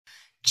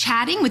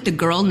chatting with the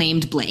girl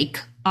named Blake,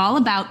 all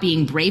about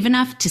being brave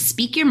enough to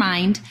speak your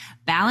mind,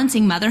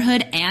 balancing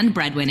motherhood and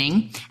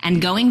breadwinning,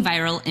 and going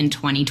viral in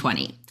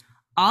 2020.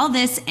 All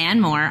this and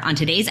more on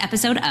today's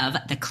episode of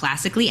the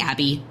Classically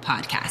Abby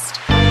podcast.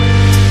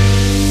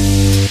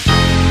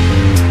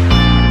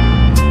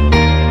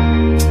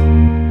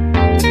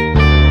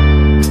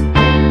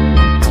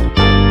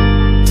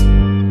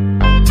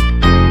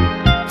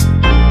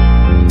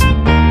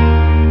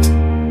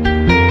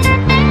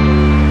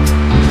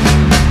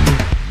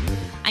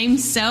 I'm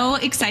so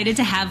excited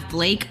to have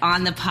Blake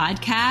on the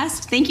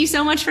podcast. Thank you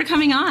so much for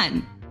coming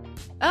on.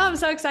 Oh, I'm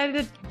so excited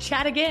to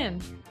chat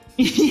again.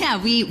 Yeah,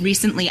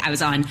 I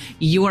was on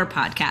your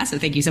podcast, so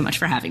thank you so much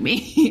for having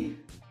me.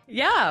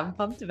 Yeah, I'm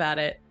pumped about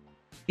it.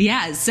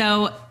 Yeah,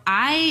 so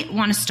I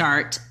want to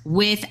start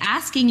with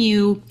asking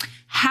you,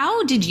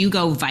 how did you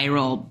go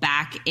viral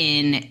back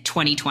in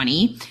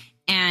 2020?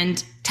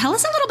 And tell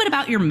us a little bit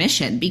about your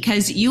mission,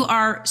 because you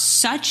are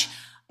such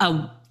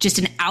just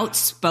an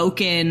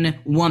outspoken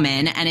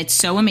woman, and it's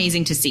so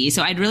amazing to see.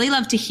 So I'd really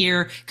love to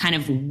hear kind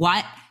of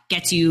what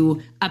gets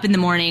you up in the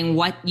morning,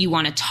 what you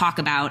want to talk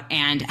about,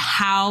 and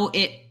how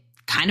it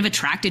kind of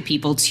attracted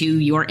people to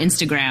your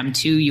Instagram,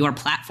 to your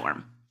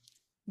platform.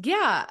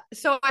 Yeah.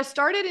 So I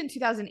started in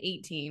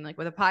 2018, like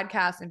with a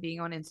podcast and being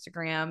on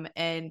Instagram,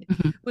 and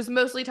was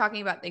mostly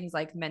talking about things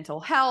like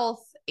mental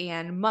health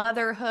and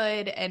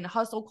motherhood and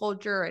hustle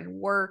culture and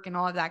work and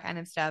all of that kind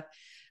of stuff.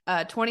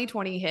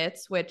 2020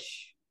 hits,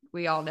 which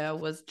we all know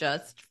was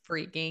just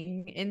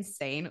freaking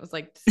insane. It was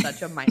like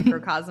such a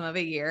microcosm of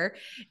a year.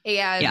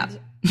 And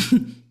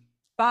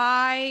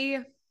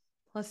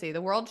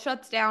the world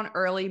shuts down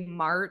early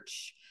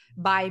March.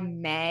 By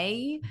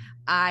May,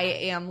 I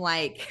am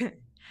like,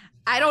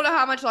 I don't know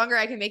how much longer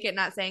I can make it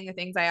not saying the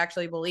things I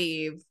actually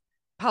believe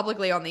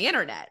publicly on the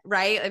internet,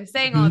 right? I'm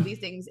saying all of these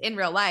things in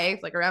real life,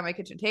 like around my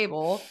kitchen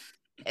table.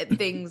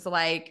 Things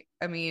like,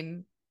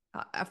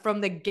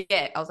 from the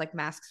get, I was like,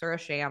 masks are a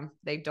sham.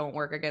 They don't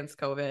work against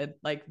COVID.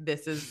 Like,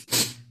 this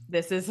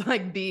is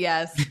like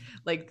BS.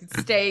 Like,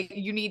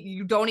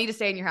 you don't need to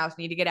stay in your house.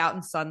 You need to get out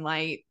in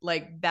sunlight,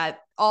 like that,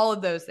 all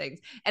of those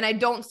things. And I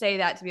don't say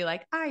that to be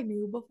like, I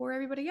knew before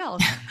everybody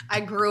else. I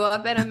grew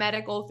up in a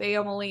medical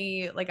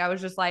family. Like, I was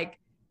just like,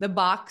 the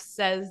box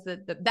says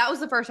that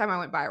was the first time I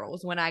went viral,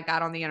 was when I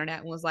got on the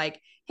internet and was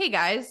like, hey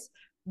guys,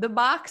 the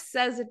box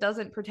says it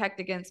doesn't protect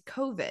against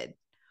COVID.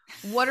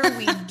 What are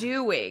we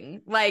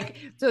doing? Like,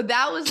 so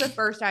that was the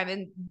first time.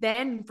 And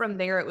then from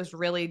there, it was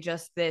really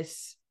just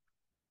this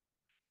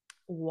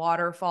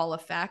waterfall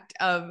effect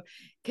of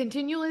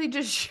continually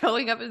just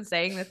showing up and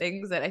saying the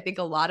things that I think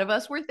a lot of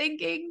us were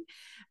thinking,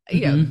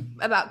 you know,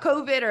 about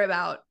COVID, or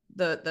about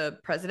the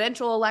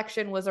presidential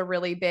election was a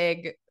really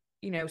big,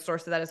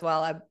 source of that as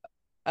well.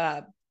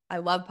 I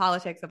love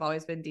politics. I've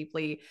always been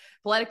deeply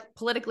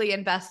politically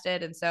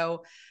invested. And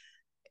so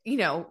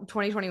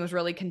 2020 was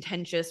really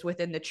contentious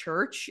within the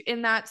church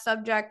in that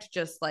subject.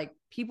 Just like,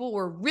 people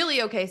were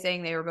really okay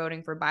saying they were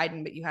voting for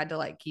Biden, but you had to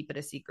like keep it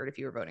a secret if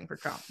you were voting for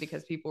Trump,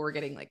 because people were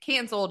getting like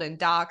canceled and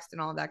doxxed and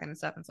all of that kind of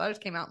stuff. And so I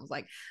just came out and was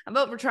like, I'm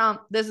voting for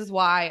Trump. This is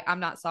why. I'm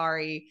not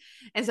sorry.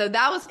 And so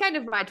that was kind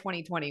of my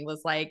 2020,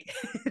 was like,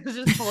 it was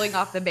just pulling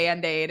off the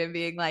Band-Aid and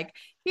being like,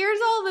 here's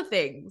all the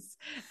things.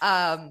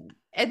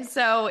 And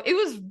so it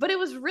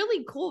was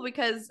really cool,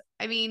 because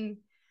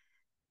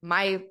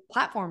my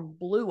platform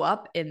blew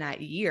up in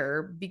that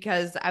year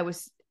because I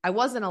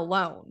wasn't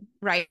alone,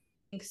 right?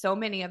 I think so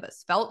many of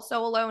us felt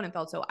so alone and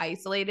felt so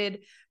isolated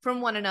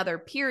from one another,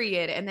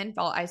 period, and then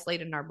felt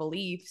isolated in our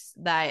beliefs,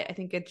 that I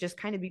think it just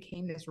kind of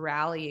became this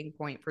rallying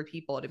point for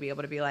people to be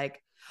able to be like,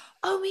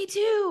 oh, me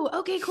too.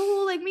 Okay,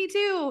 cool. Like, me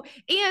too.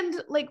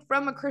 And like,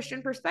 from a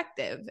Christian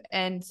perspective.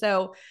 And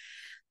so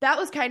that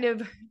was kind of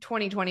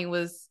 2020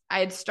 I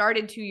had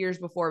started 2 years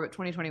before, but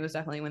 2020 was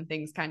definitely when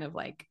things kind of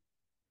like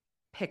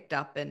picked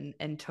up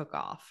and took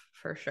off,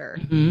 for sure.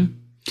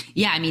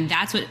 Yeah,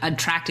 that's what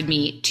attracted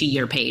me to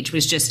your page,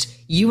 was just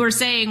you were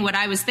saying what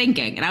I was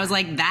thinking. And I was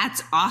like,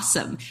 that's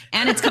awesome.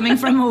 And it's coming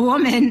from a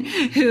woman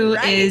who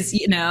is,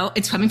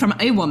 it's coming from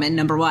a woman,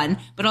 number one,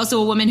 but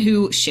also a woman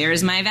who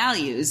shares my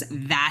values.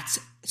 That's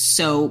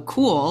so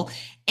cool.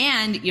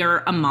 And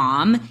you're a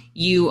mom,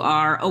 you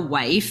are a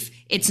wife.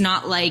 It's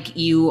not like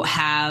you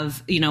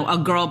have, a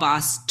girl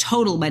boss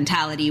total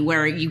mentality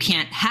where you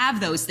can't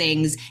have those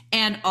things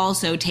and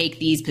also take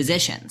these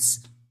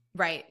positions.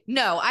 Right.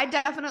 No, I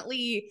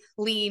definitely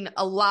lean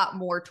a lot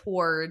more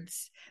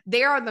towards,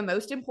 they are the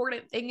most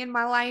important thing in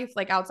my life.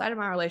 Like, outside of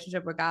my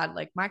relationship with God,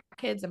 like my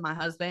kids and my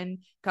husband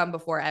come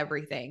before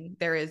everything.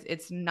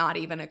 It's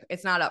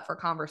not up for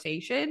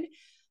conversation.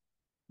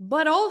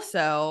 But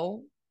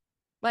also,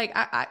 like,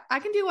 I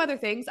can do other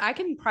things. I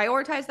can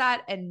prioritize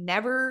that and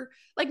never,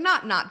 like,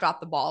 not drop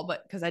the ball,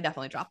 but because I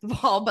definitely dropped the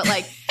ball, but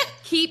like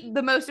keep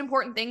the most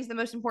important things,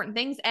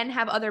 and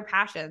have other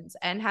passions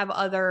and have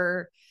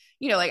other,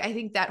 like I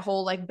think that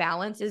whole like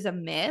balance is a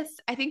myth.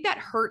 I think that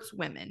hurts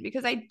women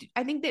because I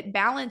think that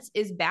balance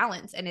is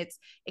balance, and it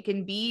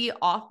can be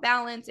off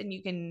balance, and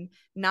you can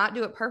not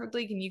do it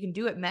perfectly, and you can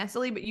do it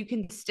messily, but you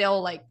can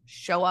still like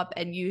show up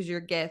and use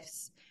your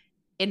gifts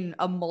in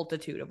a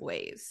multitude of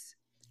ways.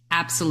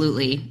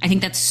 Absolutely. I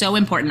think that's so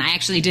important. I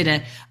actually did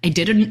an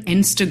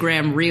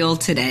Instagram reel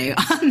today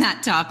on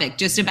that topic,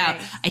 just about,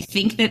 nice. I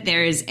think that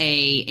there is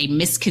a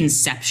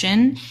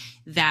misconception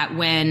that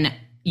when,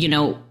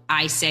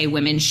 I say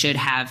women should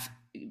have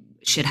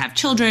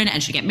children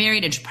and should get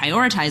married and should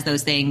prioritize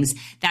those things,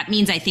 that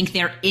means I think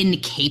they're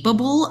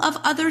incapable of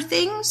other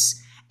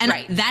things. And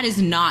right. That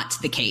is not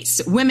the case.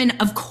 Women,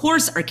 of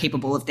course, are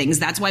capable of things.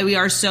 That's why we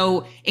are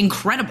so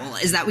incredible,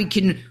 is that we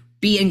can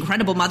be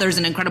incredible mothers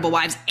and incredible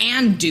wives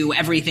and do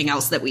everything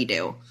else that we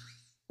do.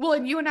 Well,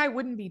 and you and I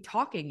wouldn't be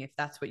talking if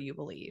that's what you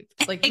believed.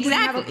 Like, you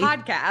exactly. wouldn't have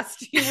a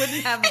podcast. You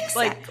wouldn't have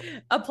exactly.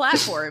 like a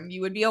platform.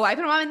 You would be a wife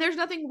and a mom, and there's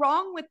nothing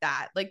wrong with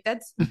that. Like,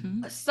 that's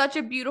such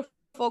a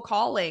beautiful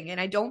calling. And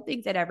I don't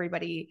think that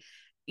everybody,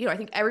 I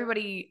think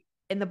everybody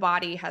in the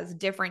body has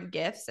different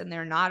gifts, and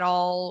they're not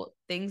all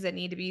things that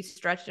need to be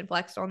stretched and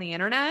flexed on the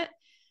internet.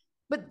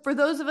 But for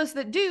those of us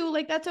that do,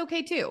 like, that's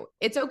okay too.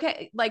 It's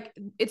okay. Like,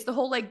 it's the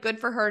whole, like, good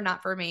for her,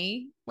 not for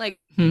me. Like,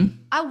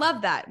 I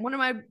love that. One of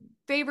my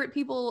favorite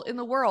people in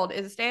the world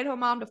is a stay-at-home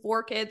mom to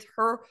 4 kids.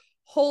 Her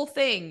whole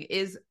thing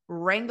is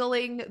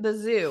wrangling the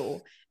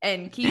zoo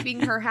and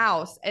keeping her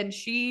house. And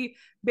she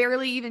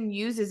barely even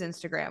uses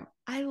Instagram.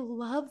 I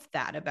love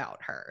that about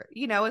her,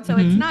 and so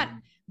it's not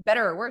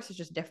better or worse. It's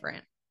just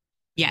different.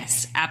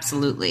 Yes,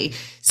 absolutely.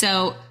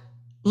 So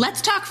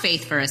let's talk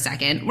faith for a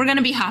second. We're going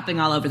to be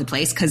hopping all over the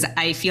place because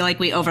I feel like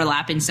we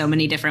overlap in so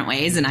many different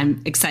ways, and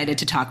I'm excited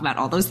to talk about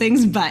all those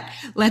things, but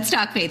let's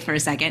talk faith for a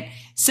second.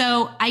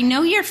 So I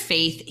know your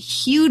faith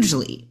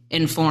hugely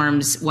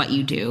informs what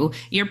you do.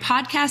 Your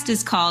podcast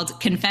is called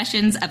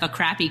Confessions of a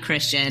Crappy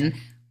Christian.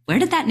 Where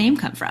did that name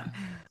come from?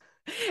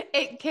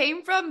 It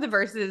came from the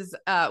verses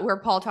where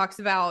Paul talks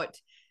about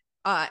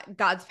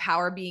God's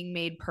power being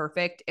made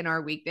perfect in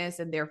our weakness,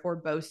 and therefore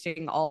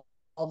boasting all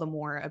the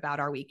more about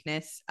our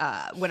weakness.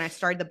 When I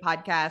started the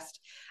podcast,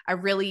 I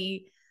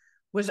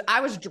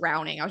was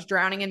drowning. I was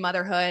drowning in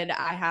motherhood.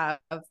 I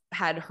have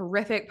had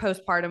horrific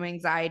postpartum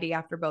anxiety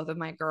after both of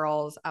my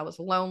girls. I was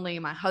lonely.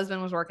 My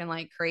husband was working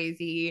like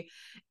crazy.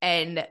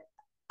 And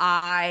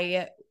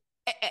I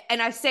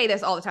say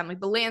this all the time,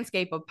 like, the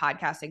landscape of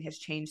podcasting has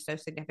changed so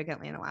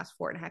significantly in the last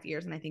 4.5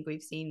 years. And I think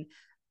we've seen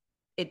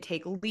it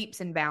take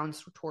leaps and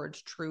bounds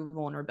towards true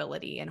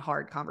vulnerability and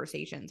hard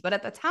conversations. But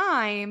at the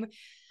time,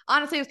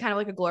 honestly, it was kind of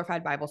like a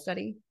glorified Bible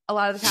study a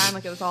lot of the time.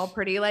 Like, it was all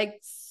pretty like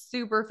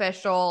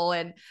superficial.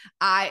 And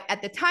I,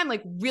 at the time,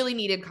 like, really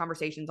needed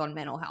conversations on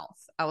mental health.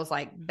 I was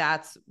like,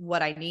 that's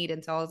what I need.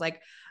 And so I was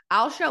like,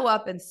 I'll show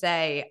up and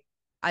say,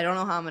 I don't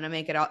know how I'm going to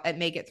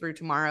make it through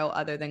tomorrow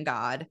other than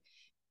God.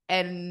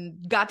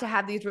 And got to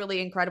have these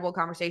really incredible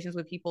conversations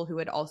with people who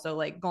had also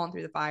like gone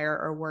through the fire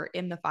or were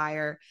in the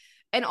fire.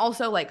 And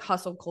also like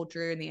hustle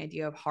culture and the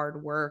idea of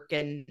hard work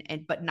and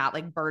but not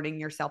like burning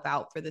yourself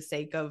out for the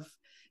sake of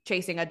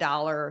chasing a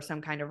dollar or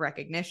some kind of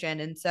recognition.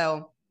 And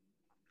so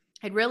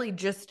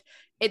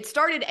it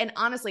started. And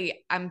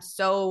honestly, I'm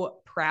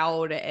so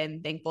proud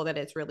and thankful that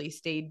it's really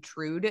stayed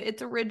true to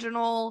its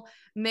original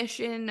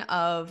mission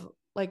of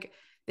like,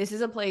 this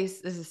is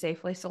a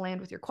safe place to land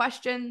with your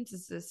questions.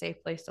 This is a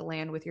safe place to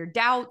land with your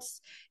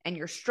doubts and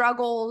your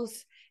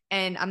struggles.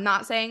 And I'm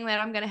not saying that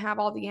I'm going to have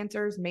all the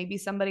answers. Maybe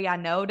somebody I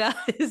know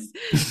does.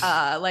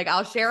 Like,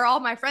 I'll share all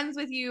my friends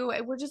with you.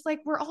 And we're just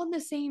like, we're all on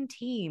the same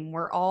team.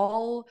 We're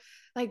all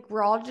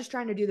just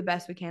trying to do the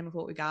best we can with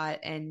what we got.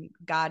 And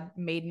God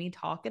made me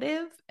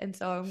talkative. And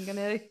so I'm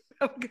going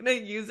to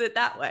use it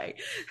that way.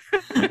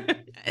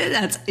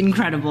 That's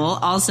incredible.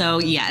 Also,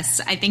 yes,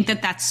 I think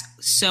that that's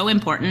so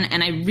important.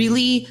 And I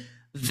really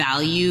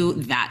value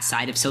that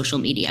side of social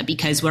media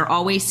because we're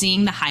always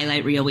seeing the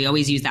highlight reel. We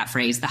always use that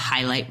phrase, the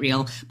highlight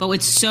reel. But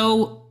what's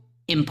so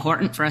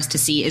important for us to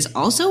see is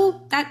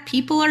also that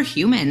people are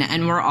human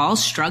and we're all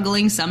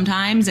struggling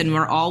sometimes and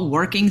we're all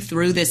working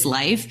through this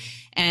life.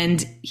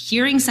 And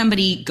hearing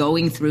somebody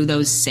going through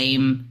those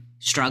same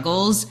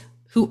struggles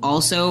who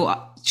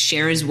also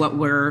shares what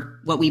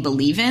we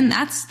believe in,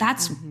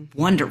 that's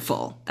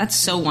wonderful. That's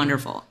so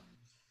wonderful.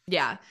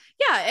 Yeah.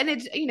 Yeah. And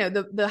it's,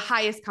 the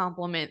highest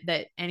compliment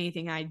that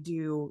anything I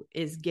do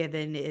is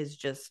given is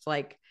just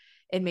like,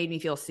 it made me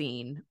feel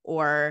seen,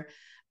 or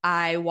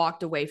I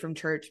walked away from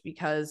church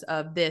because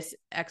of this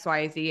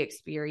XYZ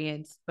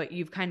experience, but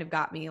you've kind of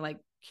got me like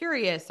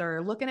curious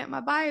or looking at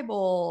my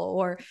Bible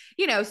or,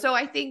 so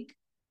I think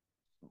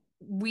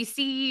we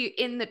see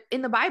in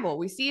the Bible,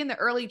 we see in the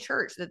early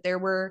church that there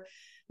were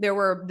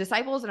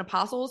disciples and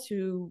apostles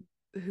who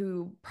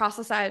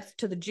proselytized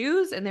to the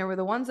Jews, and there were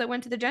the ones that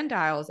went to the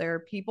Gentiles. There are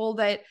people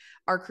that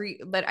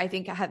that I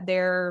think have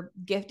their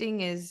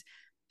gifting is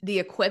the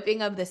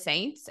equipping of the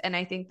saints. And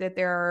I think that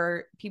there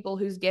are people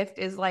whose gift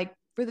is like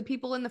for the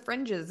people in the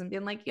fringes and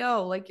being like,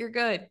 yo, like, you're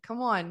good.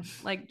 Come on.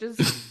 Like,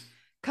 just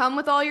come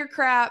with all your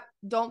crap.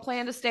 Don't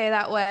plan to stay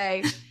that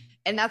way.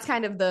 And that's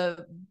kind of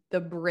the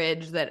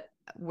bridge that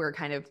we're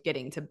kind of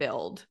getting to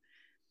build.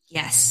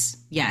 Yes,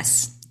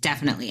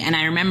 definitely. And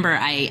I remember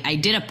I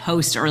did a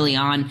post early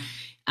on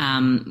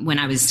when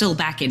I was still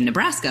back in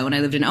Nebraska, when I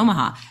lived in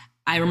Omaha.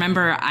 I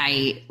remember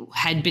I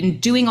had been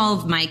doing all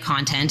of my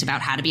content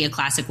about how to be a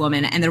classic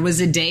woman. And there was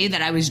a day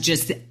that I was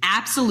just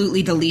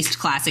absolutely the least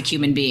classic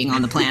human being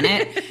on the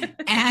planet.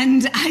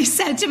 And I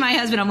said to my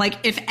husband, I'm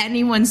like, if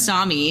anyone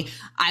saw me,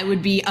 I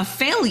would be a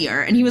failure.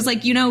 And he was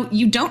like, you know,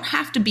 you don't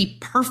have to be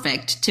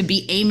perfect to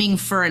be aiming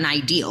for an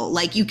ideal.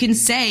 Like, you can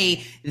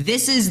say,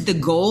 this is the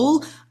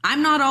goal.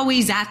 I'm not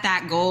always at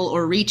that goal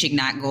or reaching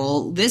that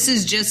goal. This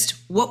is just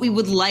what we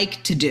would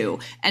like to do.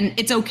 And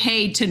it's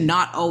okay to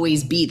not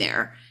always be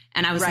there.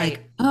 And I was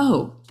like,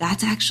 oh,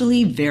 that's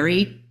actually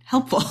very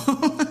helpful.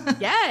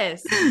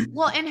 Yes.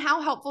 Well, and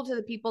how helpful to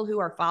the people who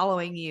are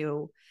following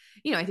you.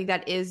 You know, I think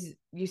that is,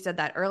 you said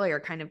that earlier,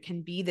 kind of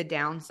can be the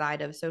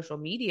downside of social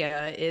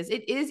media is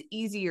it is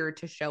easier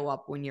to show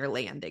up when you're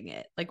landing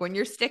it. Like when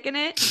you're sticking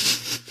it,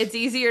 it's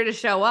easier to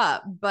show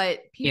up,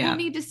 but people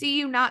need to see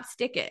you not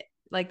stick it.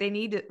 Like they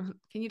need to,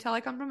 can you tell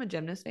I come from a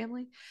gymnast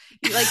family?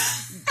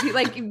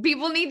 Like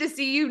people need to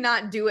see you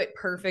not do it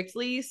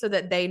perfectly so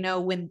that they know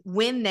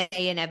when they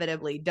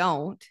inevitably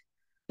don't,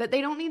 that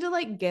they don't need to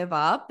like give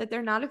up, that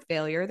they're not a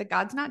failure, that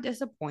God's not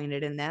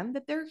disappointed in them,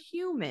 that they're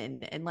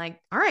human and like,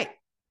 all right,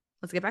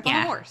 let's get back on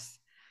the horse.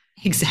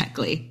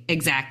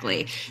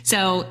 Exactly.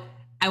 So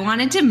I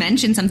wanted to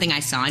mention something I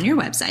saw on your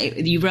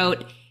website.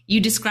 You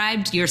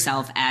described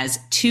yourself as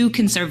too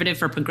conservative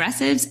for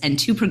progressives and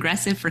too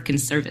progressive for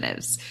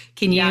conservatives.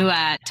 Can you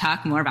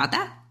talk more about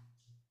that?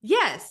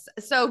 Yes.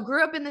 So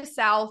grew up in the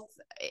South,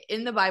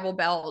 in the Bible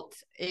Belt,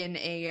 in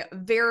a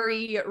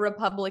very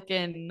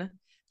Republican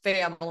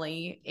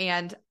family.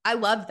 And I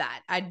love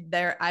that.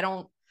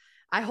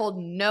 I hold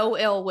no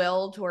ill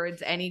will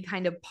towards any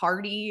kind of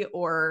party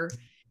or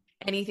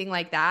anything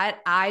like that.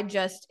 I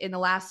just, in the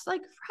last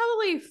like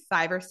probably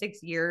 5 or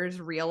 6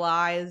 years,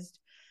 realized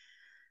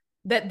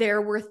that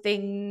there were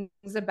things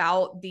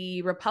about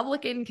the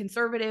Republican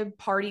conservative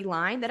party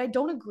line that I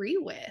don't agree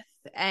with.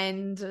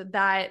 And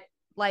that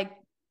like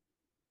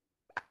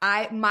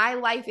my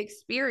life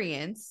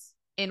experience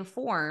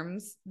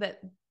informs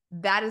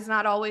that is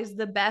not always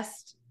the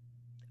best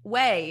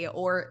way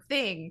or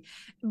thing.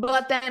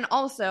 But then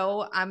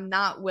also I'm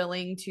not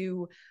willing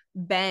to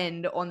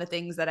bend on the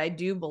things that I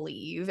do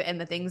believe and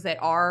the things that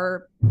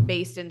are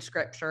based in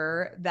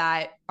scripture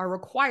that are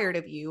required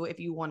of you if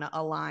you want to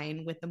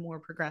align with the more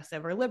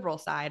progressive or liberal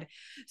side.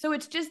 So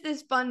it's just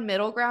this fun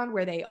middle ground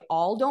where they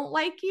all don't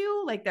like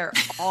you, like they're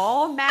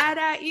all mad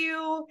at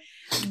you,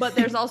 but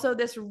there's also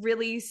this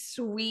really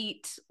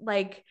sweet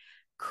like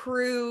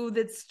crew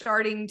that's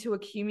starting to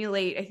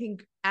accumulate. I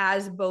think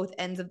as both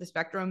ends of the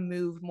spectrum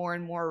move more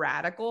and more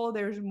radical,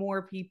 there's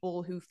more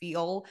people who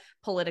feel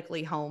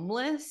politically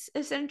homeless,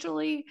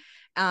 essentially.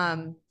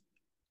 And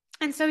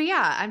so,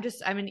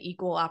 I'm an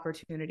equal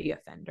opportunity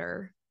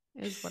offender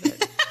is what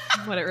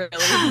it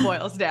really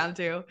boils down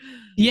to.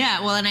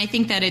 Yeah. Well, and I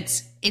think that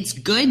it's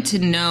good to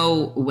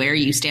know where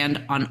you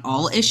stand on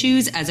all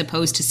issues, as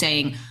opposed to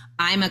saying,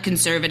 I'm a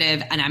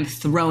conservative and I'm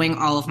throwing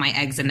all of my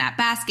eggs in that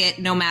basket.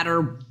 No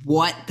matter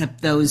what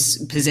those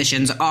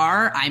positions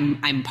are,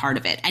 I'm part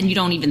of it. And you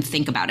don't even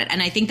think about it.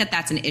 And I think that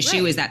that's an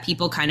issue, is that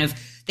people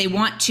they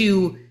want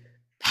to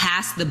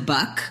pass the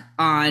buck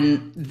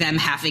on them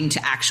having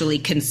to actually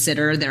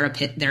consider their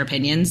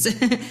opinions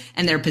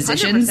and their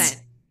positions.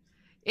 100%.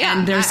 Yeah.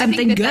 And there's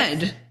something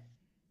good.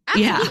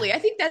 Absolutely. Yeah. I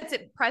think that's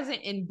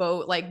present in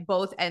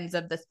both ends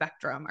of the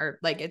spectrum, or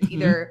like it's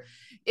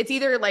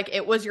either like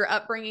it was your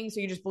upbringing,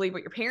 so you just believe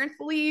what your parents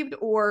believed,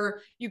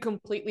 or you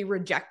completely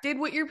rejected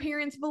what your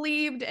parents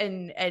believed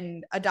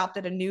and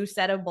adopted a new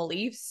set of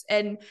beliefs.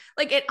 And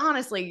like it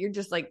honestly, you're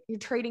just like, you're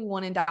trading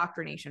one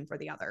indoctrination for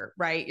the other,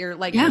 right? You're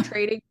like, you're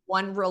trading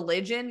one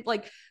religion.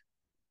 Like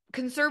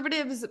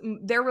conservatives,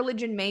 their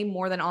religion may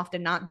more than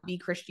often not be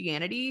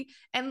Christianity.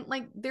 And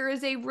like there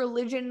is a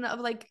religion of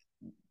like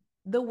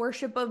the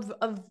worship of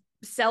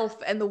self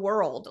and the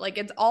world. Like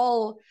it's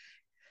all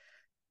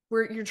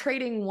where you're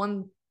trading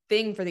one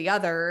thing for the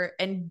other,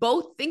 and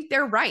both think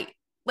they're right.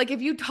 Like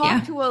if you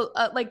talk to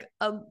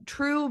a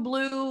true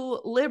blue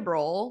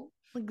liberal,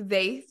 like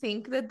they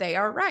think that they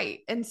are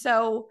right. And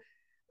so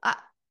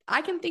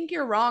I can think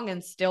you're wrong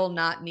and still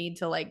not need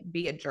to like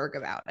be a jerk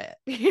about it,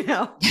 you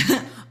know?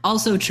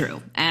 Also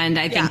true. And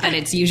I think that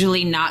it's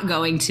usually not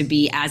going to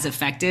be as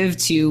effective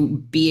to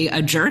be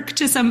a jerk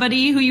to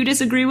somebody who you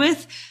disagree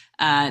with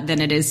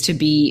than it is to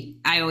be,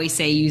 I always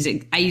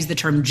say I use the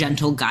term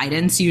gentle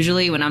guidance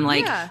usually when I'm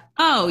like,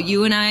 oh,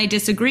 you and I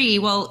disagree.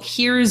 Well,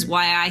 here's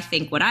why I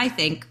think what I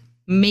think.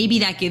 Maybe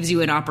that gives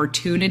you an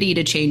opportunity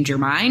to change your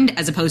mind,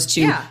 as opposed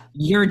to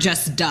you're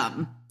just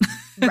dumb.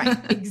 Right.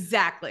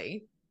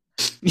 Exactly.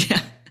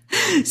 Yeah.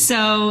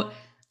 So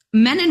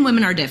men and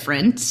women are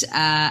different.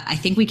 I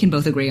think we can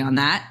both agree on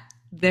that.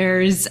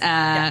 There's,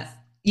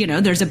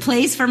 there's a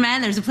place for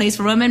men, there's a place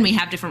for women. We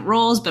have different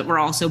roles, but we're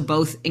also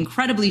both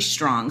incredibly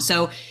strong.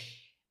 So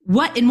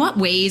in what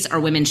ways are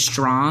women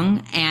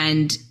strong,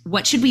 and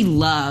what should we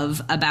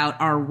love about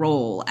our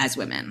role as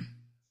women?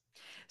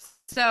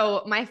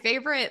 So my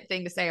favorite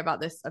thing to say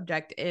about this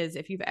subject is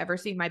if you've ever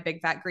seen My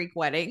Big Fat Greek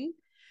Wedding,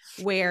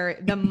 where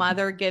the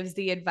mother gives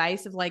the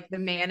advice of like the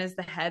man is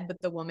the head,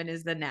 but the woman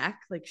is the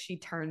neck. Like she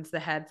turns the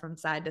head from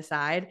side to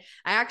side.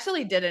 I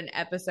actually did an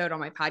episode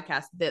on my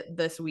podcast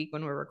this week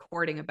when we're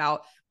recording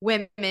about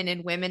women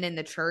and women in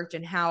the church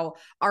and how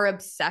our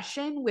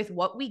obsession with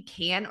what we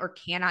can or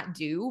cannot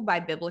do by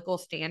biblical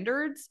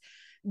standards,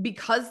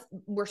 because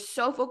we're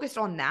so focused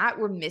on that,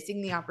 we're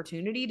missing the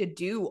opportunity to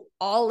do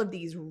all of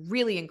these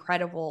really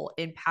incredible,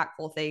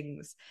 impactful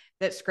things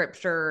that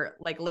scripture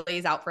like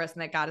lays out for us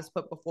and that God has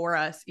put before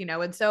us, you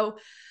know? And so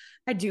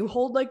I do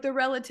hold like the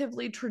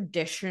relatively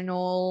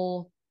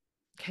traditional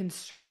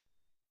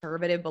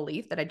conservative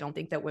belief that I don't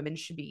think that women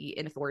should be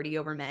in authority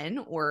over men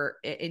or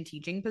in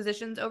teaching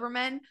positions over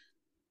men.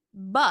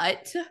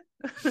 But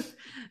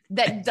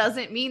that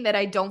doesn't mean that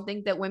I don't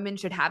think that women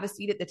should have a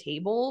seat at the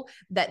table,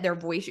 that their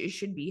voices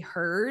should be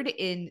heard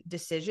in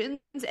decisions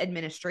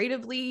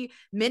administratively,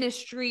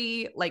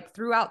 ministry, like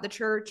throughout the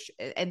church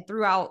and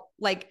throughout,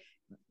 like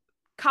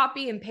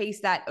copy and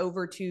paste that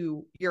over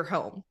to your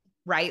home,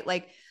 right?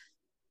 Like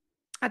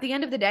at the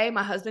end of the day,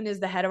 my husband is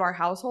the head of our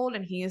household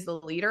and he is the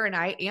leader, and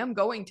I am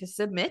going to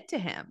submit to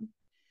him.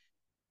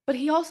 But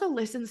he also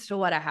listens to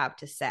what I have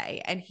to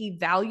say, and he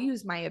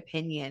values my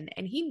opinion,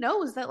 and he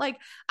knows that like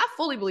I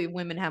fully believe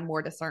women have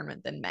more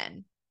discernment than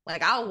men.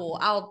 Like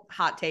I'll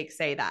hot take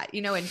say that,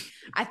 you know, and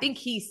I think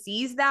he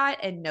sees that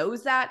and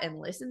knows that and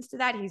listens to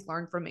that. He's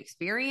learned from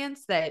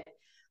experience that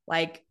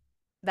like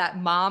that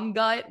mom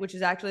gut, which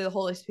is actually the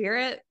Holy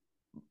Spirit,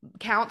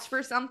 counts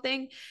for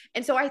something.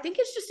 And so I think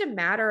it's just a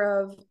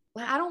matter of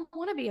like, I don't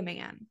want to be a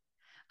man.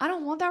 I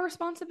don't want that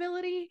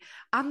responsibility.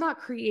 I'm not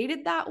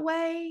created that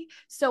way.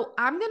 So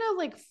I'm going to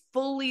like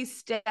fully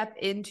step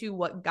into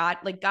what God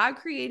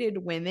created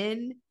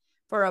women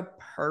for a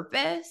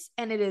purpose.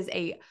 And it is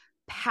a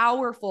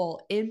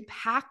powerful,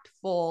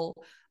 impactful,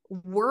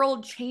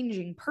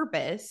 world-changing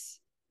purpose.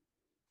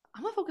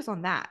 I'm going to focus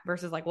on that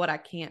versus like what I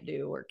can't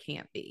do or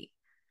can't be.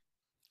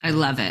 I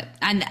love it.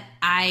 And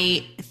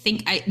I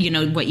think,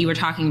 what you were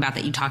talking about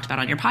that you talked about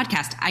on your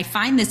podcast, I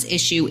find this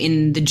issue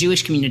in the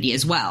Jewish community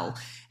as well.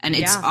 And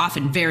it's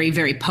often very,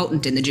 very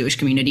potent in the Jewish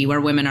community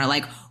where women are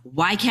like,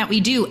 why can't we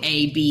do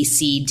A, B,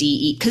 C, D,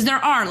 E? Because there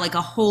are like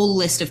a whole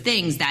list of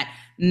things that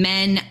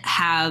men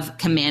have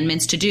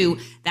commandments to do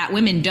that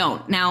women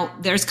don't. Now,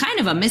 there's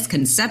kind of a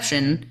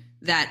misconception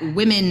that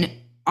women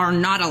are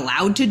not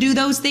allowed to do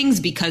those things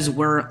because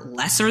we're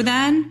lesser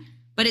than,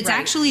 but it's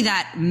actually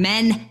that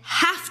men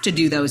have to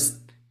do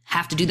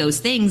those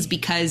things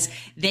because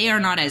they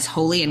are not as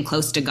holy and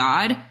close to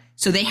God.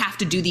 So they have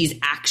to do these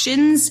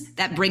actions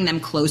that bring them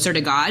closer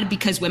to God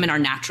because women are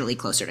naturally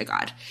closer to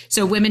God.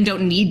 So women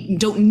don't need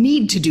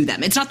to do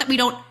them. It's not that we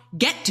don't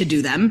get to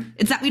do them.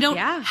 It's that we don't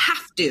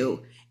have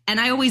to.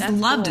 And I always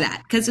loved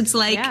that because it's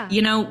like,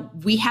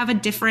 we have a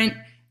different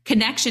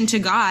connection to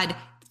God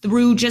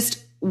through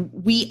just,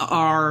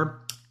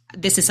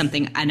 this is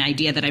an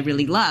idea that I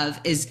really love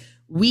is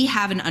we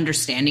have an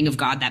understanding of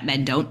God that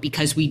men don't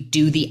because we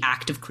do the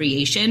act of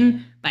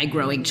creation by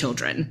growing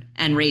children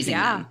and raising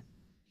them.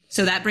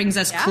 So that brings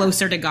us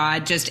closer to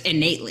God just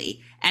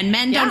innately. And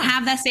men don't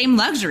have that same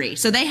luxury.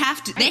 So they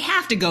have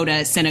to go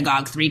to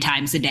synagogue 3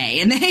 times a day,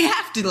 and they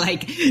have to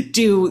like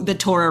do the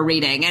Torah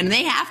reading, and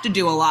they have to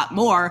do a lot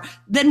more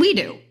than we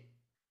do.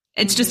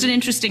 It's just an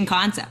interesting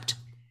concept.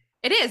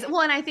 It is. Well,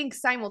 and I think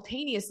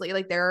simultaneously,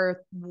 like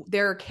there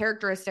are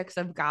characteristics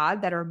of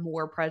God that are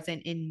more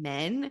present in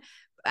men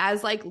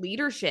as like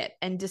leadership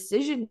and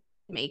decision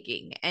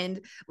making.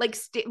 And like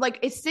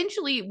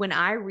essentially when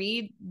I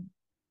read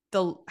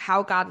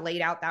how God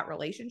laid out that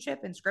relationship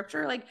in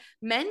scripture, like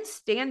men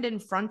stand in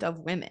front of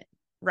women,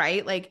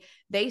 right? Like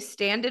they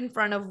stand in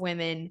front of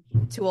women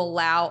to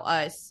allow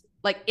us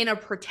like in a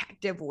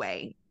protective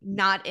way,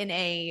 not in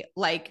a,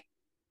 like,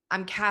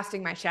 I'm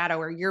casting my shadow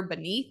or you're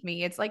beneath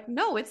me. It's like,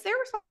 no, it's their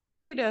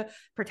responsibility to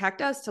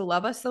protect us, to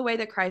love us the way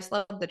that Christ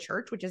loved the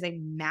church, which is a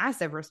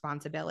massive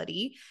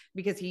responsibility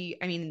because he,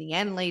 in the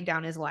end laid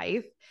down his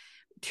life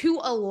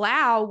to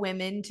allow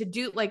women to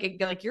do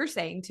like you're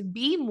saying, to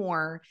be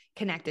more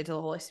connected to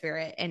the Holy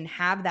Spirit and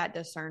have that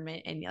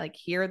discernment and like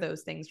hear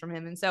those things from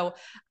him. And so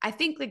I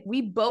think like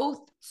we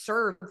both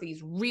serve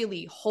these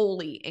really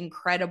holy,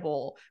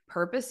 incredible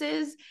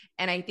purposes.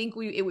 And I think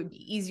it would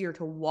be easier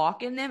to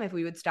walk in them if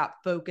we would stop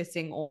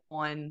focusing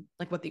on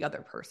like what the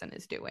other person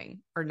is doing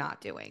or not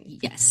doing.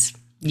 Yes.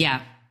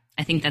 Yeah.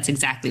 I think that's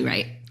exactly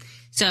right.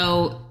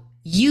 So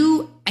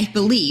I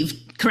believe,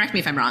 correct me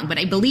if I'm wrong, but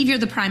I believe you're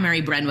the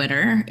primary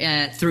breadwinner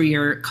through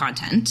your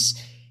content.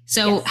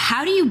 So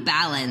how do you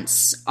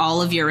balance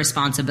all of your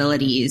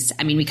responsibilities?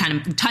 We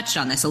kind of touched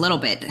on this a little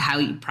bit, how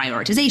you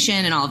prioritization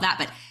and all of that,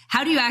 but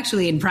how do you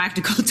actually in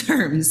practical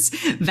terms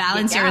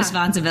balance your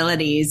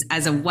responsibilities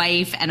as a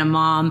wife and a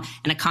mom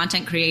and a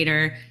content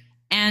creator?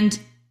 And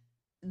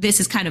this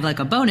is kind of like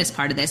a bonus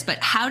part of this, but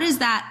how does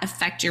that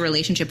affect your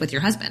relationship with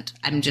your husband?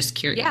 I'm just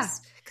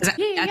curious. Because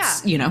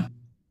that's, you know,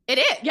 it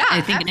is. Yeah,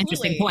 I think absolutely. an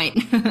interesting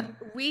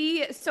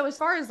point. So as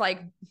far as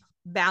like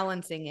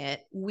balancing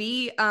it,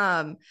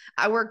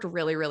 I worked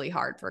really, really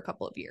hard for a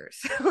couple of years,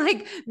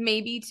 like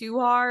maybe too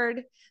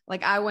hard.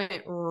 Like I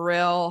went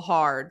real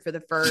hard for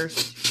the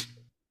first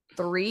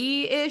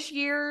 3-ish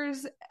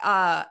years.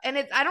 And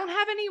I don't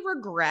have any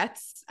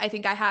regrets. I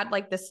think I had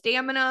like the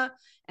stamina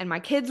and my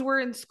kids were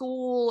in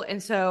school.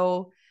 And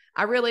so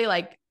I really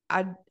like,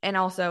 and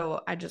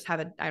also I just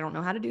I don't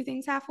know how to do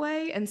things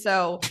halfway. And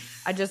so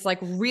I just like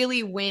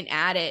really went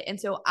at it. And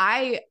so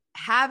I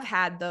have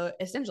had the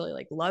essentially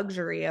like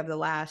luxury of the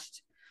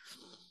last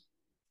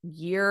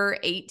year,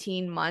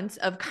 18 months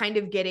of kind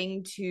of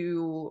getting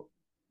to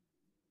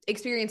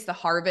experience the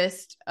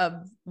harvest of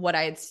what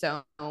I had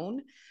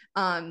sown.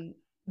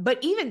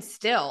 But even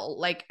still,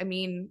 like, I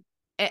mean,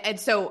 and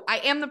so I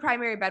am the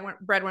primary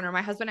breadwinner.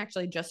 My husband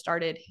actually just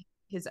started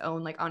his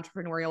own like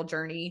entrepreneurial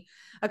journey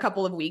a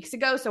couple of weeks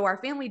ago. So our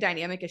family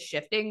dynamic is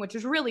shifting, which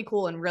is really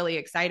cool and really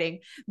exciting.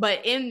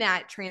 But in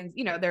that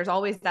there's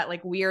always that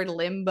like weird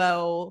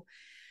limbo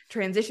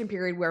transition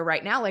period where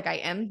right now like I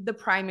am the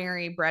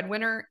primary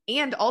breadwinner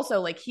and also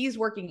like he's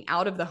working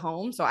out of the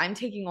home, so I'm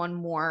taking on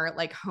more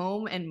like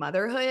home and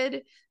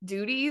motherhood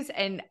duties.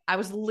 And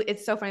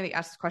it's so funny that you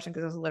asked this question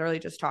because I was literally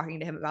just talking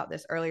to him about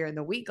this earlier in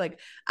the week. Like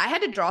I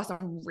had to draw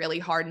some really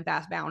hard and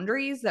fast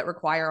boundaries that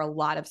require a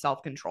lot of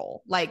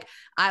self-control. Like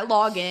I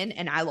log in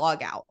and I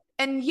log out.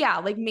 And yeah,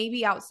 like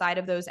maybe outside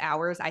of those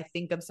hours, I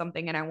think of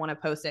something and I want to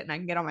post it and I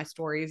can get on my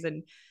stories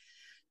and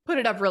put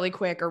it up really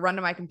quick or run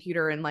to my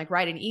computer and like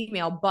write an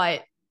email.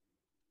 But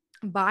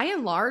by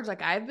and large,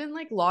 like I've been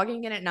like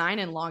logging in at 9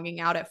 and logging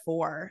out at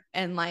 4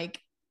 and like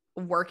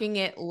working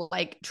it,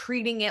 like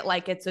treating it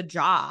like it's a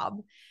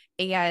job.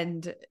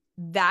 And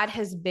that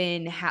has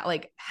been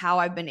how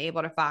I've been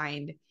able to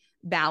find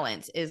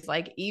balance is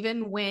like,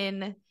 even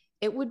when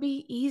it would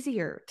be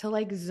easier to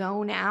like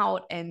zone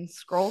out and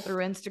scroll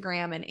through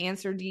Instagram and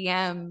answer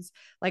DMs,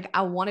 like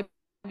I want to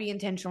be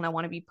intentional. I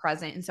want to be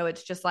present. And so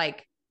it's just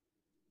like,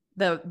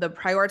 the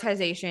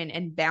prioritization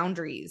and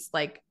boundaries,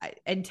 like,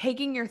 and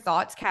taking your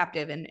thoughts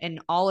captive and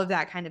all of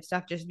that kind of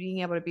stuff, just being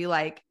able to be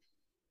like,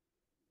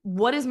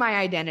 what is my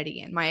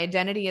identity in? My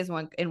identity is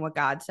in what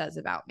God says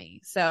about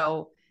me.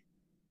 So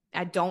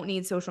I don't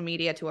need social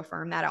media to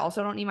affirm that. I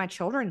also don't need my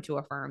children to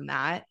affirm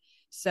that.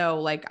 So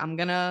like, I'm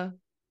gonna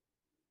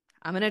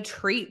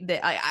treat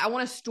that. I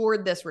want to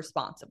steward this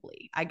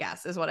responsibly, I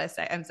guess is what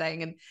I'm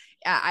saying. And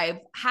I've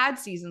had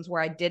seasons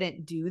where I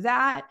didn't do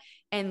that.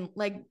 And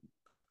like,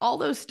 all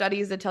those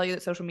studies that tell you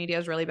that social media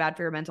is really bad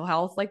for your mental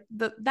health, like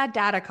that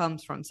data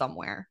comes from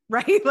somewhere,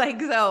 right? Like,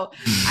 so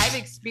I've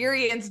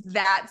experienced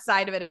that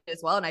side of it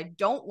as well. And I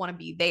don't want to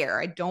be there.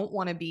 I don't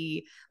want to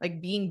be like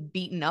being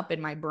beaten up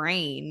in my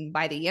brain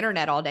by the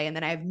internet all day. And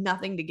then I have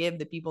nothing to give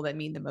the people that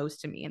mean the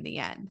most to me in the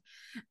end.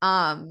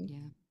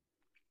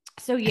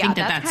 So yeah, I think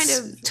that's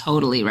kind of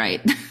totally right.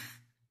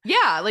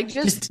 Yeah. Like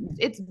just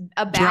it's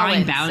a balance.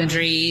 Drawing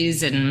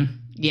boundaries and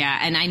yeah.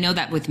 And I know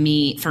that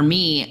for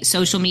me,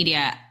 social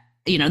media,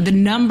 you know, the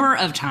number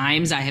of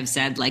times I have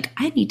said like,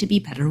 I need to be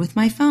better with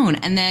my phone.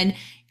 And then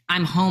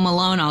I'm home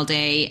alone all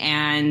day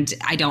and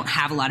I don't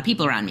have a lot of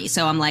people around me.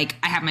 So I'm like,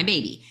 I have my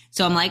baby.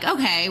 So I'm like,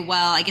 okay,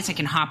 well, I guess I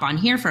can hop on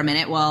here for a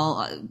minute.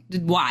 Well,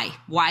 why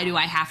do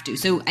I have to?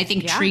 So I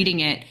think treating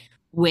it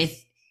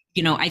with,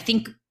 you know, I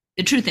think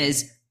the truth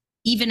is,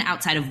 even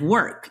outside of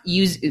work,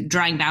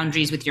 drawing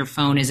boundaries with your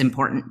phone is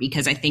important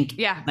because I think,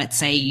 let's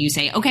say you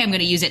say, okay, I'm going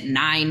to use it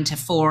 9 to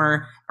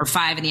 4 or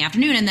 5 in the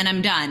afternoon and then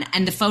I'm done.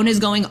 And the phone is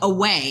going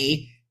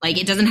away. Like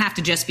it doesn't have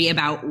to just be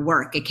about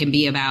work. It can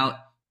be about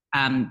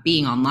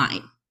being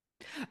online.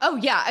 Oh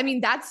yeah. I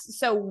mean,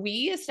 so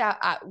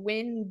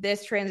when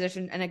this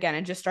transition, and again,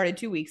 it just started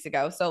 2 weeks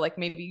ago. So like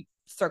maybe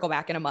circle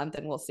back in a month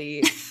and we'll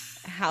see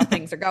how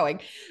things are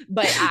going.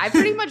 But I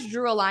pretty much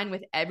drew a line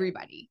with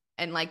everybody.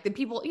 And like the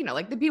people, you know,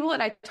 like the people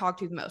that I talk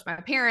to the most, my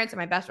parents and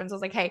my best friends, I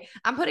was like, hey,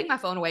 I'm putting my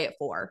phone away at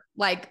 4.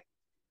 Like,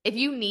 if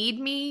you need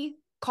me,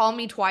 call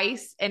me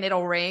twice and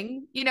it'll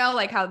ring, you know,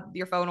 like how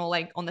your phone will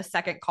like on the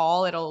second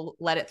call, it'll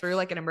let it through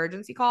like an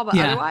emergency call. But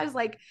otherwise,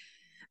 like,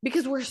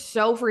 because we're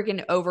so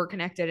freaking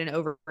overconnected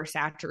and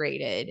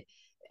oversaturated.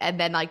 And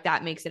then like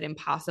that makes it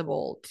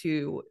impossible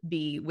to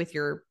be with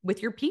your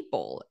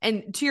people.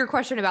 And to your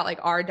question about like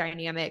our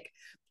dynamic,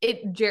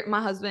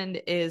 my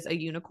husband is a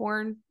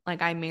unicorn.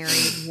 Like I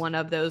married one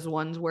of those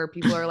ones where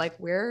people are like,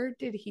 where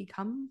did he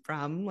come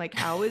from? Like,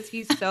 how is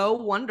he so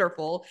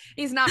wonderful?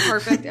 He's not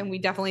perfect. And we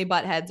definitely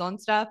butt heads on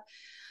stuff,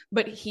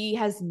 but he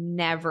has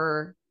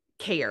never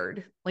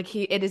cared. Like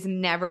it has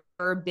never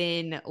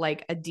been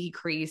like a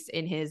decrease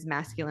in his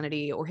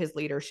masculinity or his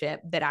leadership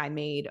that I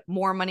made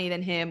more money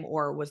than him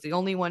or was the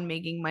only one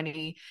making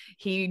money.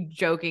 He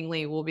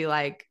jokingly will be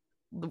like,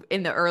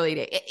 in the early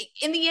days,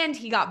 in the end,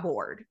 he got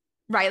bored.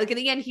 Right. Like in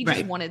the end, he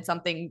just wanted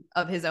something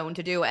of his own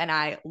to do. And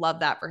I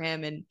love that for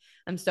him. And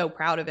I'm so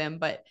proud of him.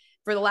 But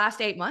for the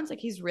last 8 months, like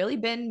he's really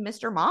been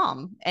Mr.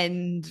 Mom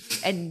and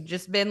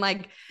just been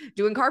like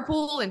doing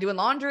carpool and doing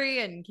laundry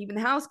and keeping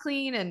the house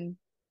clean. And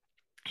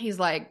he's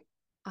like,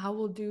 I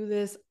will do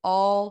this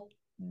all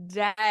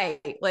day.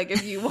 Like,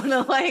 if you want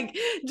to like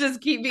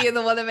just keep being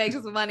the one that makes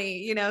money,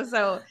 you know?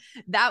 So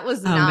that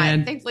was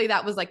thankfully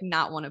that was like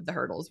not one of the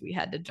hurdles we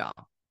had to jump.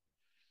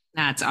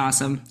 That's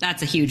awesome.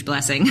 That's a huge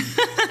blessing.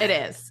 It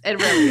is. It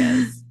really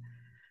is.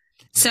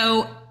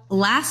 So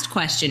last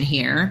question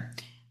here.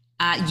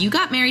 You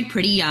got married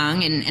pretty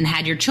young and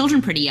had your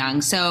children pretty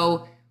young.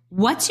 So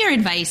what's your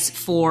advice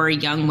for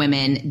young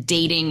women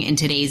dating in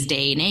today's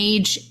day and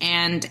age,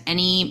 and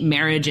any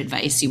marriage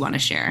advice you want to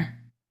share?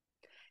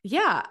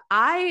 Yeah,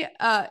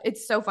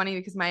 it's so funny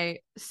because my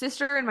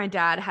sister and my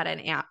dad had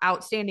an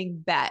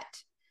outstanding bet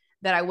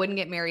that I wouldn't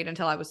get married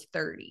until I was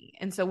 30.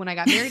 And so when I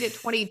got married at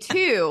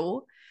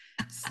 22,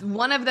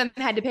 one of them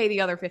had to pay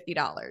the other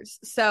 $50.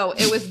 So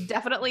it was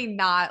definitely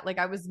not like,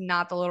 I was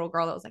not the little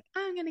girl that was like,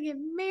 I'm going to get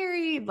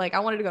married. Like, I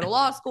wanted to go to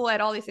law school. I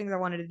had all these things I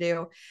wanted to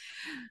do.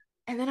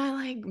 And then I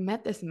like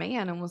met this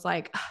man and was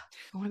like,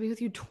 I want to be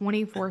with you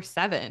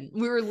 24/7.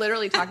 We were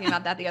literally talking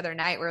about that the other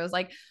night, where it was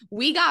like,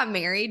 we got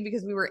married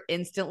because we were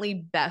instantly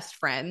best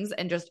friends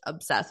and just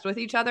obsessed with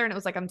each other. And it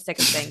was like, I'm sick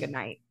of saying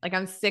goodnight. Like,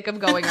 I'm sick of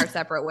going our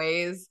separate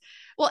ways.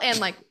 Well, and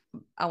like,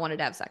 I wanted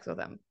to have sex with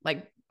him.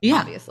 Like, yeah,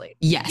 obviously.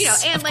 Yes. You know,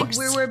 and like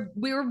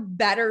we're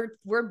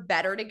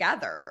better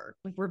together.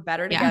 Like, we're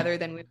better together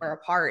than we were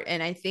apart.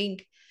 And I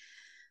think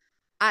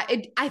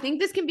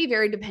this can be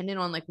very dependent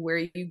on like where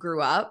you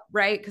grew up,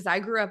 right? Because I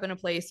grew up in a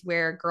place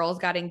where girls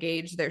got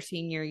engaged their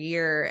senior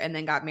year and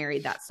then got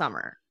married that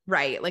summer,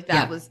 right? Like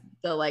that was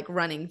the like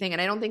running thing.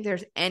 And I don't think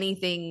there's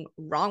anything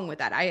wrong with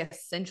that. I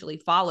essentially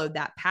followed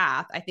that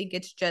path. I think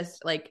it's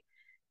just like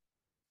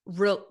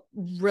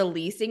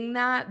releasing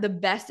that. The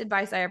best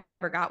advice I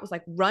ever got was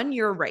like, run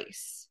your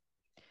race.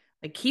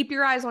 Like, keep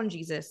your eyes on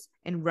Jesus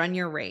and run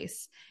your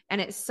race.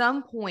 And at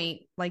some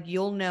point, like,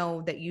 you'll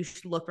know that you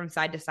should look from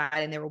side to side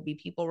and there will be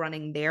people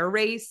running their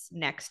race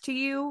next to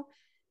you.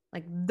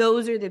 Like,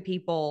 those are the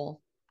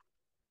people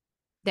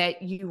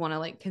that you want to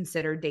like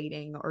consider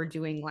dating or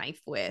doing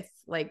life with.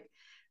 Like,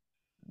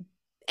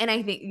 and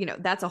I think, you know,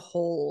 that's a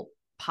whole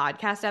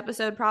podcast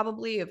episode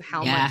probably of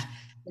how much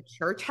the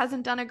church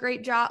hasn't done a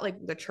great job.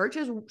 Like, the church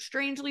has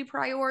strangely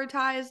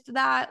prioritized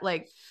that.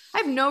 Like, I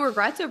have no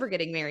regrets over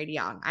getting married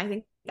young. I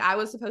think I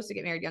was supposed to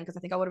get married young because I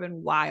think I would have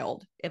been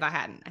wild if I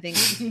hadn't. I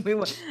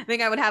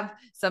think I would have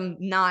some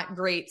not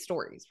great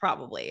stories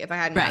probably if I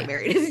hadn't got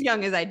married as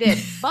young as I did.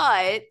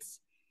 But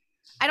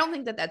I don't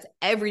think that that's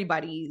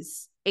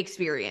everybody's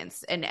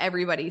experience and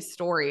everybody's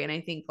story. And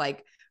I think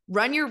like,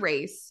 run your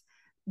race,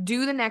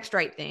 do the next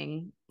right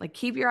thing, like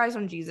keep your eyes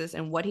on Jesus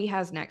and what he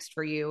has next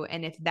for you.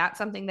 And if that's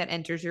something that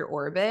enters your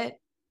orbit,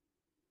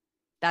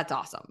 that's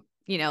awesome.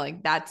 You know,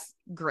 like that's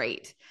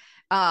great.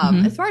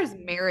 As far as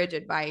marriage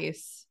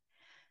advice,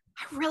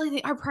 I really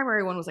think our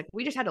primary one was like,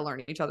 we just had to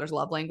learn each other's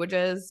love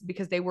languages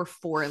because they were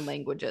foreign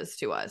languages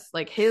to us.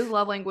 Like, his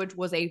love language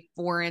was a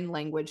foreign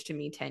language to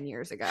me 10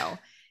 years ago.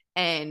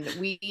 And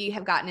we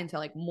have gotten into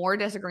like more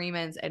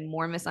disagreements and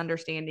more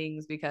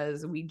misunderstandings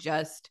because we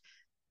just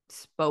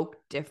spoke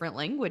different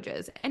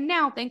languages. And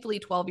now, thankfully,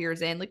 12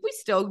 years in, like, we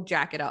still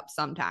jack it up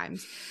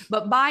sometimes,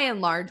 but by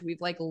and large,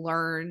 we've like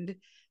learned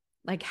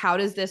like, how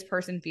does this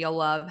person feel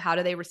love? How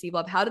do they receive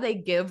love? How do they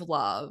give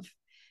love?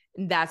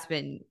 And that's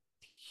been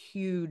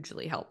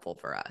hugely helpful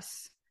for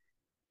us.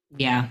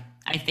 Yeah,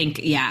 I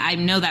think, I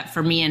know that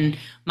for me and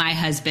my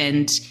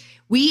husband,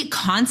 we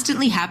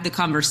constantly have the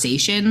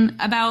conversation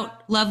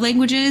about love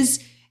languages.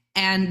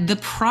 And the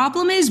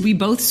problem is we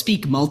both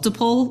speak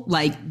multiple,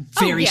 like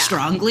very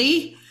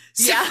strongly.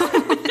 So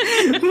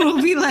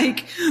we'll be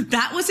like,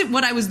 that wasn't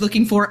what I was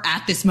looking for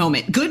at this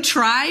moment. Good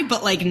try,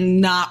 but like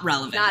not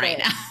relevant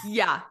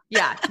now.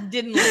 Yeah.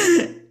 Didn't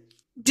land it.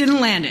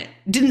 Didn't land it.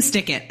 Didn't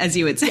stick it, as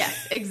you would say.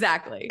 Yes,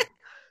 exactly.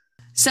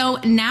 So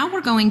now we're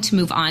going to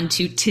move on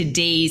to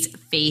today's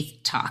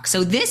faith talk.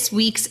 So this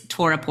week's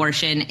Torah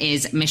portion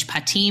is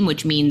Mishpatim,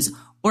 which means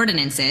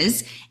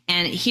ordinances.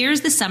 And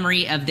here's the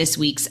summary of this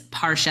week's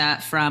Parsha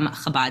from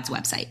Chabad's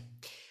website.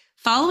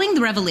 Following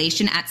the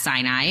revelation at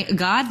Sinai,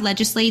 God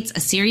legislates a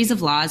series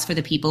of laws for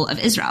the people of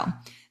Israel.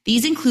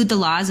 These include the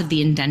laws of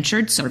the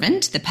indentured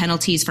servant, the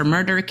penalties for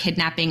murder,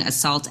 kidnapping,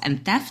 assault,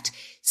 and theft,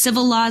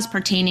 civil laws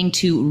pertaining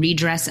to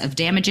redress of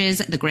damages,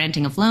 the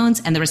granting of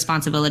loans, and the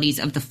responsibilities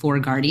of the four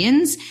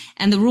guardians,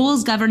 and the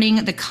rules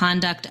governing the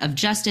conduct of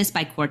justice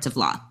by courts of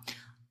law.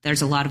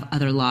 There's a lot of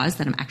other laws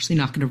that I'm actually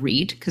not going to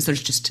read because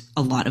there's just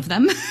a lot of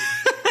them.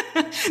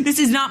 This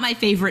is not my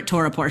favorite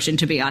Torah portion,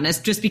 to be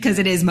honest, just because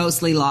it is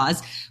mostly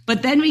laws.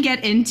 But then we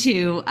get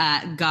into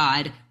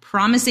God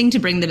promising to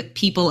bring the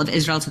people of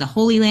Israel to the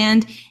Holy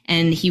Land,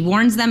 and he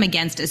warns them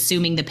against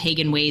assuming the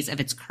pagan ways of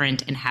its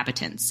current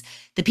inhabitants.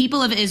 The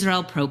people of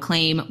Israel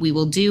proclaim, "We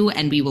will do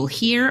and we will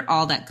hear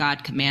all that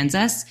God commands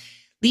us."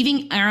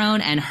 Leaving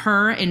Aaron and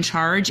Hur in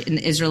charge in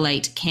the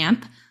Israelite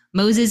camp,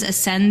 Moses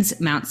ascends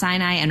Mount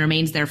Sinai and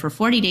remains there for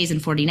 40 days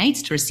and 40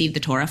 nights to receive the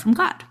Torah from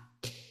God.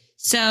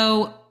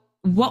 So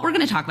what we're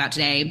going to talk about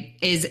today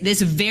is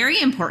this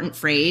very important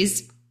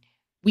phrase,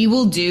 "We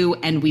will do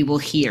and we will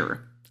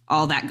hear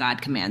all that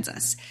God commands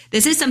us."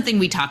 This is something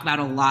we talk about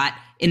a lot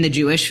in the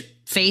Jewish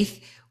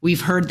faith.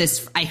 we've heard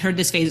this. I heard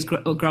this phrase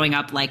growing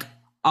up like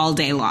all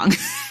day long.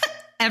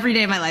 Every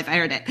day of my life, I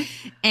heard it.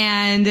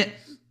 And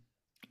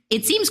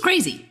it seems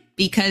crazy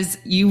because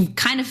you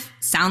kind of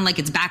sound like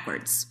it's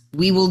backwards.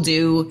 We will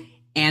do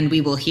and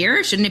we will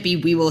hear. Shouldn't it be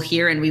we will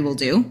hear and we will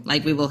do?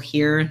 Like we will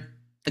hear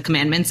the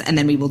commandments and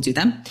then we will do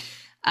them.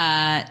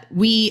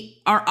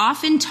 We are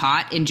often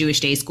taught in Jewish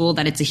day school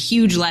that it's a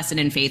huge lesson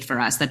in faith for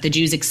us, that the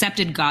Jews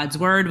accepted God's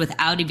word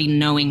without even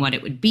knowing what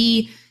it would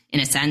be, in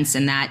a sense,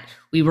 and that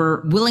we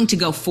were willing to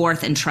go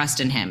forth and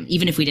trust in him,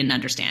 even if we didn't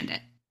understand it.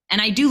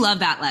 And I do love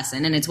that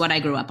lesson, and it's what I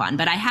grew up on,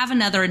 but I have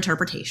another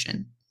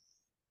interpretation.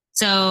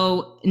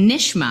 So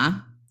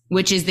nishma,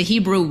 which is the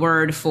Hebrew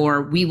word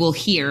for we will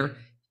hear,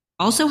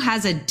 also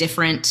has a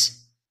different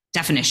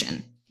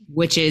definition,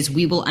 which is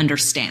we will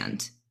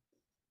understand.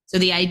 So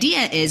the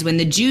idea is when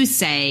the Jews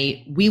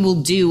say we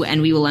will do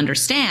and we will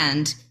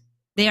understand,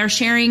 they are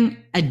sharing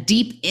a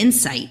deep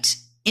insight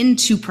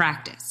into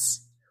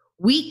practice.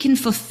 We can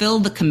fulfill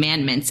the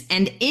commandments,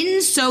 and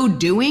in so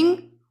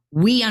doing,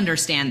 we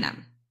understand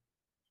them.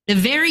 The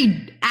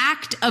very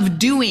act of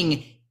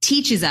doing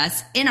teaches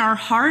us in our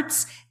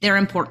hearts their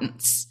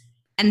importance.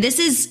 And this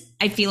is,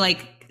 I feel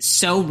like,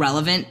 so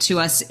relevant to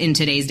us in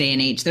today's day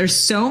and age. There's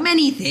so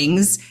many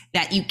things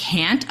that you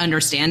can't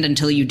understand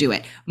until you do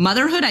it.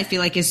 Motherhood, I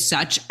feel like, is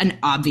such an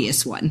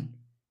obvious one.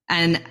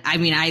 And I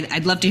mean,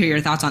 I'd love to hear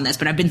your thoughts on this,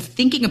 but I've been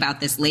thinking about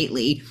this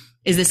lately,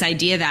 is this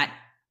idea that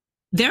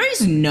there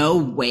is no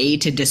way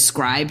to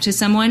describe to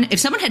someone, if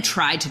someone had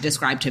tried to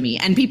describe to me,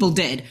 and people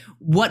did,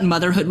 what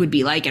motherhood would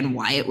be like and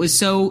why it was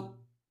so,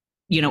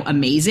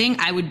 amazing,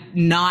 I would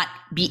not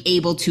be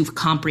able to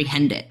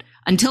comprehend it.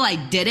 Until I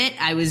did it,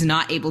 I was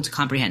not able to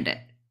comprehend it.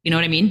 You know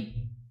what I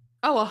mean?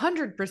 Oh,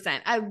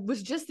 100%. I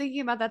was just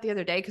thinking about that the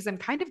other day because I'm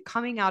kind of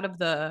coming out of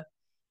the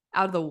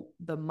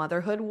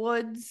motherhood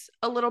woods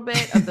a little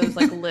bit, of those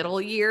like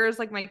little years.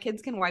 Like my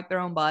kids can wipe their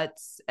own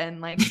butts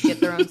and like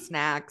get their own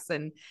snacks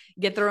and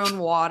get their own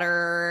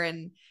water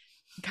and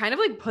kind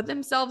of like put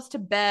themselves to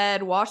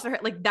bed, wash their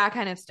hair, like that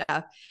kind of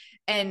stuff.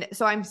 And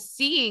so I'm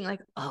seeing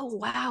like, oh,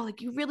 wow,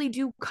 like you really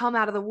do come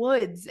out of the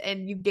woods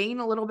and you gain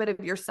a little bit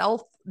of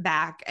yourself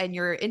back and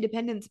your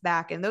independence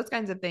back and those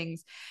kinds of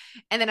things.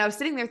 And then I was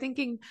sitting there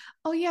thinking,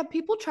 oh yeah,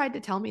 people tried to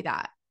tell me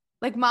that.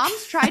 Like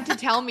moms tried to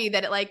tell me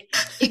that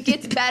it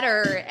gets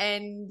better,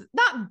 and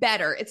not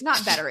better. It's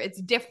not better.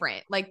 It's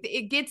different. Like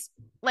it gets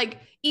like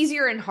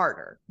easier and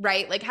harder,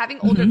 right? Like having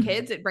older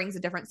kids, it brings a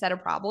different set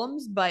of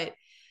problems, but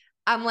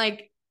I'm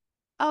like,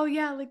 oh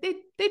yeah, like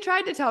they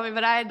tried to tell me,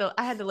 but I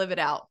had to live it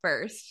out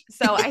first.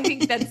 So I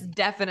think that's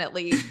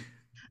definitely,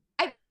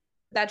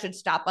 that should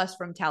stop us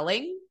from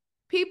telling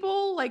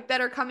people like that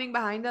are coming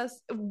behind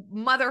us,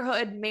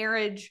 motherhood,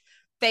 marriage,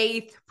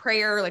 faith,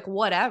 prayer, like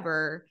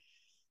whatever.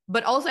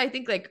 But also I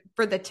think like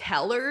for the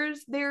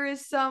tellers, there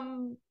is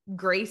some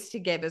grace to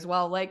give as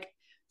well. Like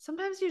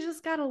sometimes you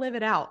just got to live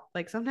it out.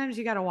 Like sometimes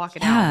you got to walk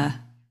it out.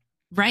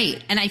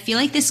 Right. And I feel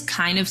like this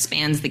kind of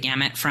spans the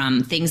gamut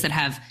from things that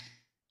have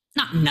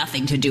not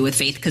nothing to do with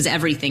faith, because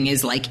everything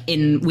is like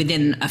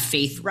within a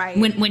faith. Right.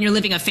 When you're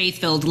living a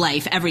faith-filled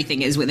life,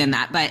 everything is within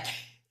that, but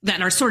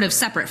that are sort of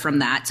separate from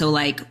that. So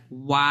like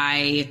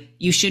why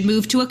you should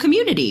move to a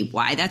community,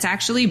 why that's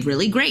actually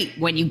really great.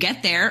 When you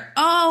get there,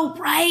 oh,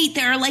 right,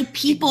 there are like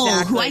people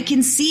who I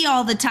can see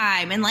all the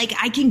time. And like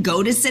I can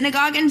go to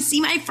synagogue and see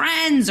my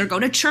friends, or go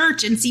to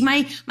church and see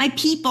my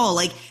people.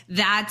 Like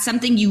that's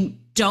something you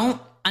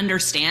don't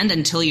understand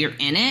until you're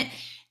in it.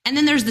 And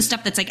then there's the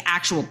stuff that's like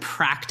actual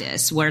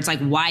practice, where it's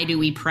like, why do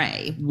we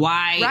pray?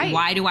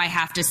 Why do I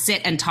have to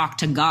sit and talk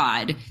to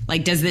God?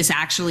 Like, does this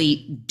actually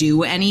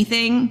do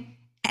anything?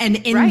 And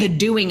in the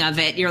doing of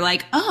it, you're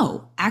like,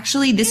 oh,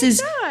 actually, this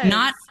is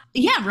not.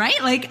 Yeah,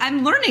 right. Like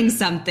I'm learning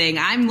something.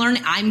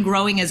 I'm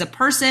growing as a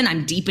person.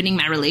 I'm deepening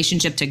my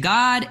relationship to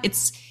God.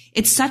 It's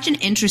such an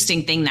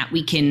interesting thing that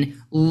we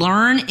can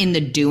learn in the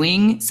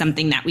doing,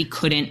 something that we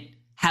couldn't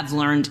have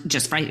learned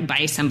just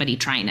by somebody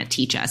trying to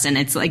teach us. And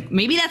it's like,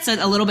 maybe that's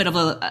a little bit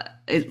of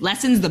it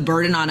lessens the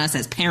burden on us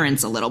as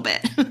parents a little bit.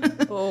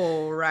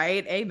 Oh,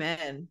 right.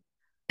 Amen.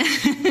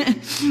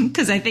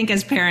 Because I think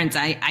as parents,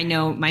 I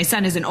know my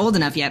son isn't old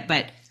enough yet,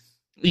 but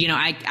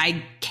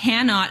I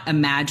cannot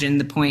imagine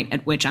the point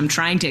at which I'm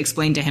trying to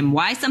explain to him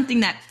why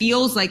something that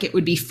feels like it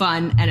would be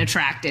fun and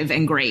attractive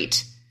and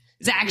great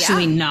is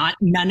actually not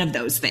none of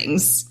those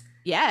things.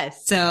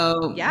 Yes.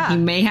 So he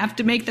may have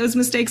to make those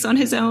mistakes on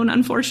his own,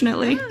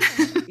 unfortunately.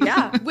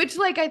 Yeah. Which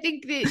like, I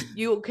think that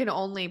you can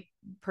only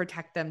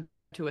protect them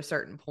to a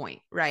certain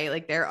point, right?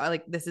 Like there are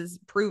like, this is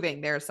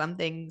proving there are some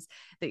things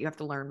that you have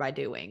to learn by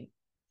doing.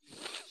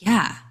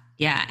 Yeah.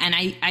 Yeah. And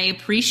I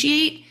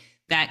appreciate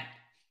that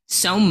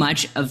so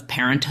much of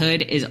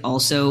parenthood is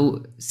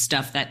also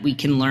stuff that we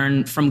can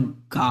learn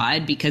from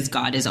God, because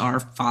God is our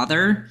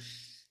Father.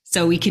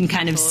 So we can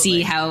kind of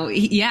see how,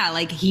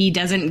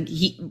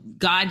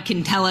 God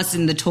can tell us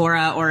in the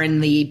Torah or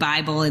in the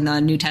Bible, in the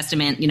New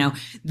Testament,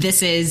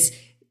 this is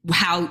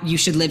how you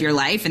should live your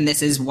life, and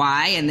this is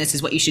why, and this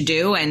is what you should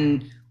do.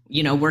 And,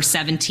 we're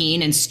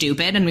 17 and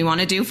stupid and we want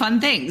to do fun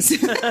things.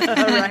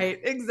 Right.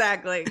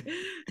 Exactly.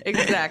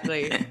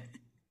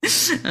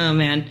 Oh,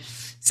 man.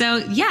 So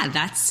yeah,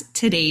 that's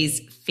today's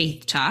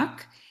Faith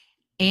Talk.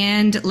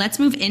 And let's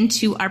move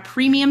into our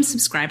premium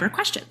subscriber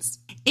questions.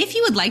 If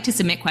you would like to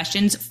submit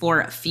questions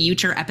for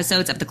future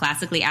episodes of the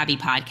Classically Abby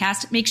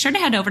podcast, make sure to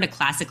head over to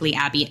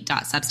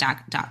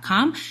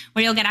classicallyabby.substack.com,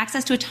 where you'll get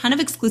access to a ton of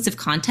exclusive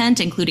content,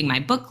 including my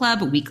book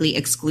club, weekly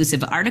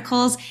exclusive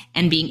articles,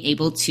 and being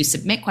able to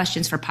submit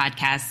questions for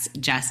podcasts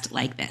just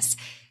like this.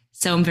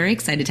 So I'm very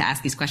excited to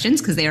ask these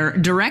questions because they are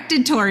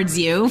directed towards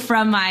you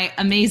from my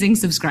amazing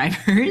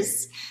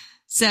subscribers.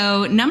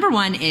 So number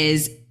one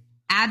is,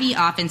 Abby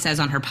often says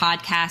on her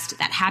podcast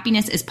that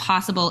happiness is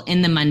possible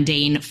in the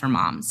mundane for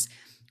moms.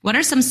 What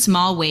are some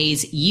small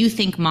ways you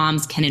think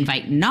moms can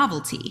invite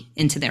novelty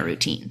into their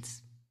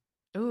routines?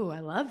 Ooh, I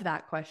love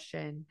that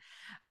question.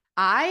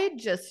 I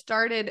just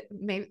started,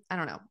 maybe, I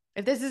don't know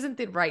if this isn't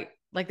the right,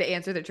 like the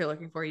answer that you're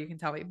looking for, you can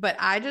tell me, but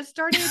I just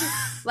started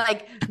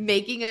like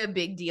making a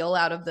big deal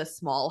out of the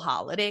small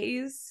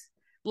holidays.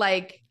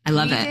 Like I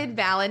love we it. did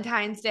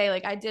Valentine's Day.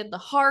 Like I did the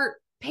heart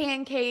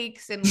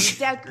pancakes and we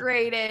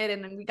decorated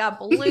and then we got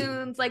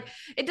balloons. Like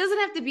it doesn't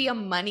have to be a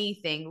money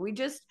thing. We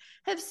just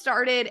have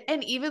started.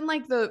 And even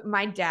like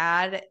my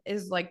dad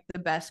is like the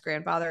best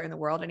grandfather in the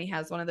world. And he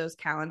has one of those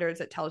calendars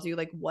that tells you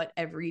like what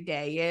every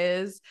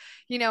day is,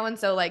 and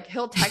so like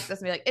he'll text us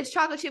and be like, it's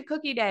chocolate chip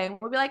cookie day. And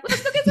we'll be like,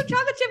 let's go get some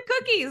chocolate chip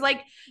cookies.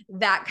 Like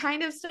that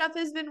kind of stuff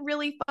has been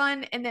really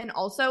fun. And then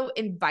also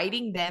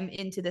inviting them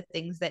into the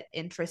things that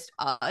interest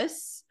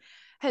us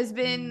has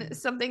been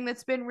something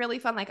that's been really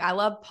fun. Like I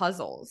love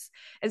puzzles.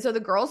 And so the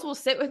girls will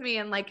sit with me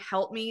and like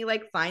help me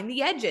like find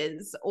the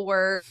edges,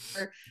 or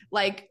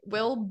like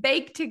we'll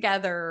bake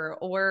together,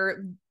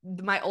 or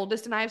my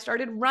oldest and I have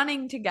started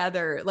running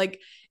together, like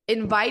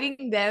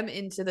inviting them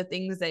into the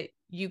things that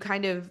you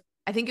kind of,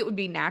 I think it would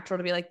be natural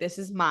to be like, this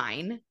is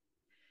mine.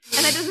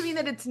 And that doesn't mean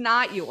that it's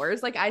not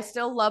yours. Like I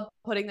still love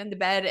putting them to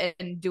bed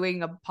and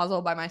doing a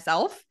puzzle by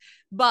myself,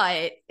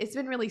 but it's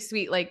been really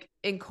sweet, like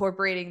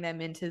incorporating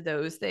them into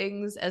those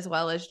things, as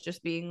well as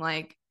just being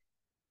like,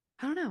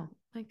 I don't know,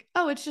 like,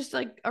 oh, it's just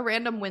like a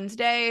random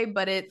Wednesday,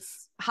 but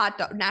it's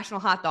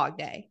National Hot Dog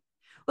Day.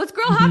 Let's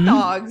grill hot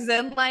dogs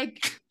and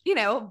like,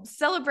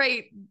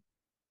 celebrate.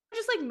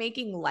 Just like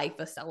making life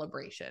a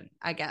celebration,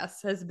 I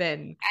guess, has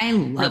been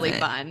really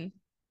fun.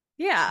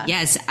 Yeah.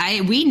 Yes.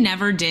 We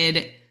never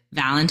did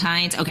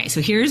Valentine's. Okay,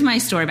 so here's my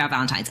story about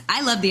Valentine's.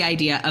 I love the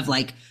idea of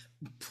like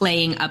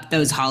playing up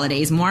those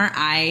holidays more.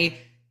 I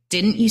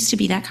didn't used to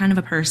be that kind of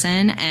a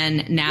person,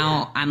 and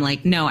now I'm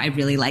like, no, I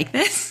really like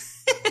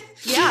this.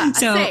 Yeah,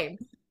 so same.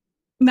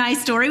 My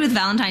story with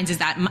Valentine's is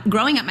that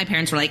growing up, my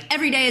parents were like,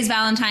 every day is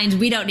Valentine's.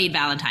 We don't need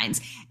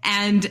Valentine's.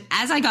 And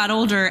as I got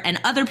older and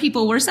other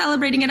people were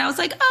celebrating it, I was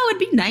like, oh,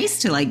 it'd be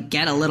nice to like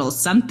get a little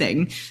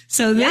something.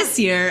 So this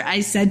year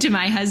I said to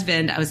my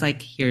husband, I was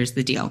like, here's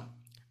the deal.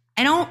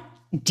 I don't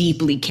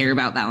deeply care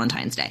about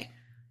Valentine's Day.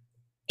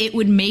 It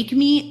would make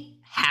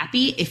me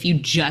happy if you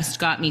just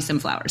got me some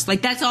flowers.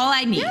 Like that's all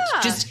I need.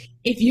 Yeah. Just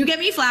if you get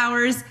me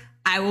flowers,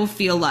 I will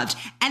feel loved.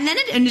 And then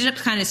it ended up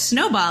kind of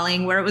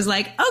snowballing where it was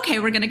like, okay,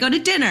 we're going to go to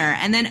dinner.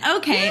 And then,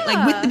 okay,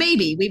 like with the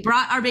baby, we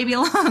brought our baby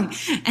along.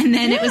 And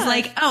then it was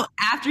like, oh,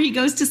 after he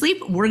goes to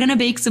sleep, we're going to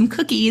bake some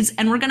cookies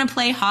and we're going to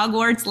play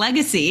Hogwarts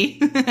Legacy.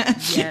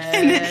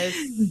 Yes.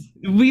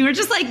 We were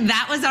just like,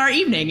 that was our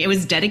evening. It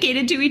was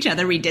dedicated to each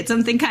other. We did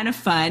something kind of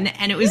fun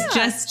and it was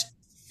just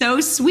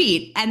so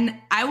sweet. And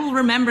I will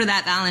remember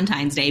that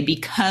Valentine's Day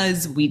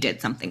because we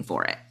did something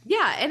for it.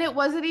 Yeah. And it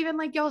wasn't even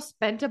like y'all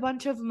spent a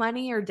bunch of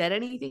money or did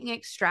anything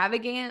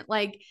extravagant.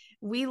 Like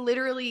we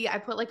literally, I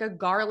put like a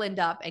garland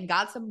up and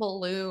got some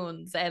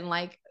balloons and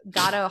like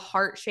got a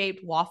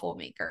heart-shaped waffle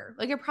maker.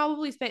 Like it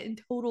probably spent in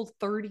total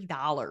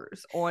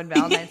 $30 on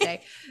Valentine's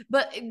Day.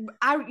 But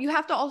you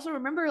have to also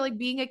remember, like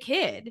being a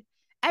kid,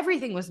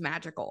 everything was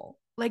magical.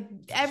 Like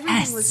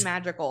everything was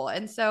magical.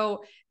 And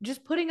so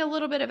just putting a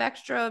little bit of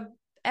extra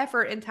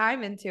effort and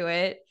time into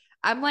it,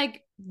 I'm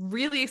like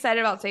really excited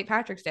about St.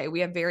 Patrick's Day.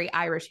 We have very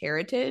Irish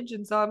heritage.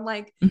 And so I'm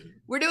like,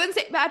 we're doing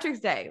St. Patrick's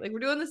Day. Like we're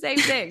doing the same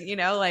thing,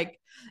 like,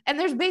 and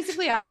there's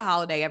basically a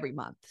holiday every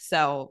month.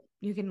 So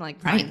you can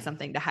like find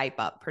something to hype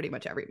up pretty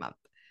much every month.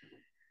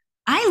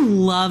 I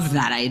love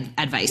that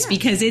advice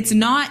because it's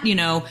not,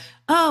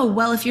 oh,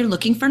 well, if you're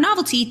looking for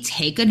novelty,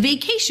 take a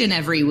vacation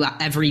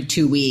every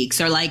 2 weeks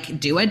or like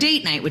do a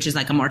date night, which is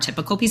like a more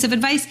typical piece of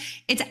advice.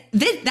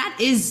 That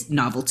is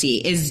novelty,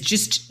 is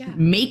just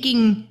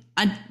making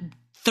a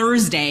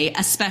Thursday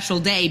a special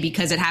day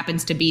because it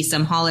happens to be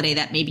some holiday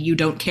that maybe you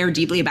don't care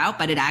deeply about,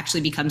 but it actually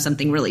becomes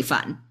something really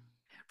fun.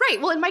 Right.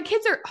 Well, and my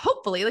kids are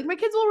hopefully like, my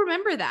kids will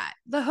remember that.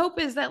 The hope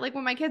is that like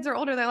when my kids are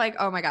older, they're like,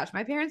 oh my gosh,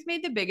 my parents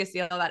made the biggest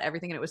deal about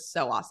everything. And it was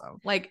so awesome.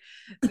 Like,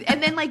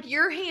 and then like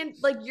you're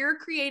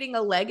creating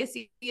a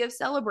legacy of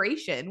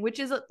celebration, which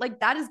is like,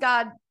 that is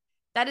God.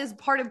 That is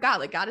part of God.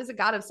 Like God is a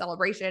God of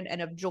celebration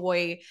and of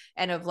joy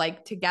and of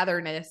like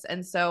togetherness.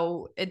 And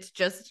so it's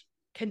just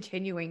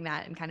continuing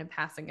that and kind of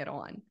passing it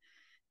on.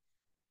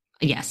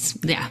 Yes.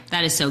 Yeah.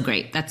 That is so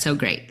great. That's so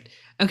great.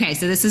 Okay.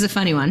 So this is a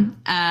funny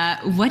one.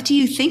 What do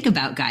you think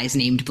about guys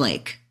named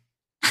Blake?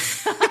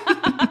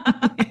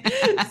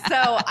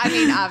 So, I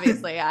mean,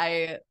 obviously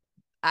I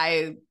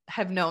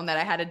have known that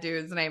I had a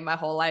dude's name my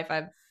whole life.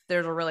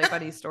 There's a really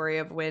funny story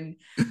of when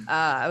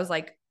I was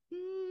like,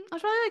 I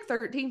was probably like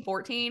 13,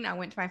 14. I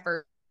went to my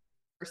first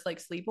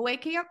like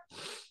sleepaway camp,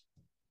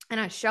 and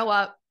I show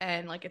up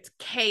and like it's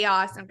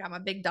chaos. I've got my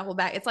big duffel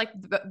bag. It's like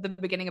the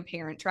beginning of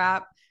Parent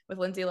Trap with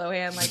Lindsay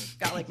Lohan. Like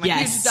got like my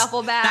huge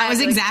duffel bag. That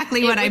was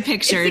exactly what I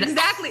pictured.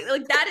 Exactly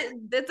like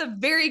that's a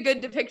very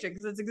good depiction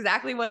because it's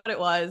exactly what it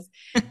was.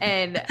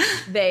 And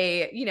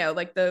they, you know,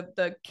 like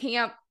the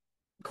camp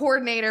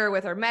coordinator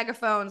with her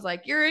megaphones,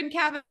 like, you're in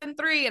cabin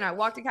 3. And I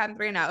walked to cabin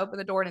 3 and I opened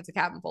the door and it's a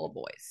cabin full of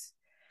boys.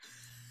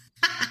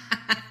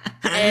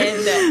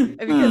 And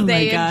because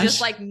they had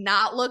just like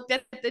not looked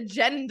at the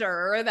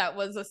gender that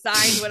was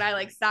assigned when I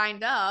like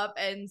signed up.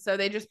 And so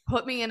they just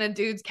put me in a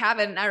dude's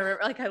cabin. And I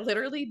remember like I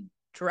literally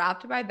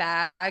dropped my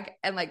bag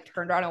and like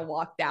turned around and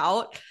walked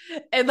out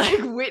and like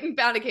went and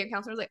found a camp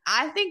counselor. I was like,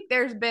 I think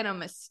there's been a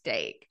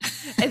mistake.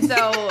 And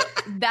so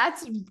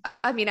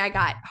I mean, I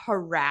got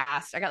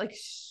harassed. I got like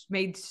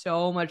made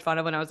so much fun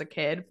of when I was a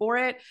kid for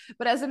it.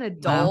 But as an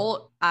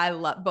adult, wow. I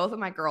love both of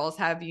my girls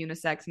have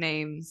unisex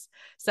names.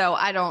 So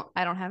I don't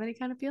have any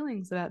kind of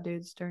feelings about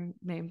dudes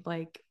named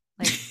Blake.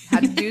 Like, how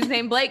do dudes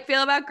named Blake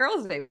feel about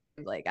girls named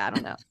Blake? I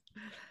don't know.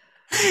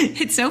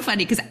 It's so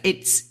funny because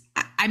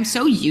I'm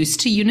so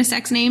used to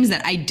unisex names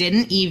that I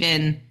didn't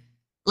even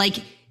like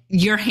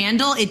your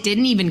handle. It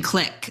didn't even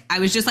click. I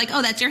was just like,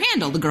 oh, that's your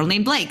handle. The girl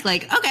named Blake.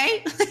 Like,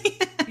 okay.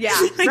 Yeah.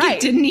 Like right.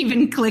 It didn't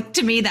even click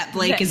to me that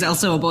Blake is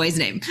also a boy's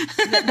name.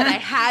 That I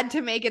had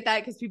to make it that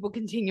because people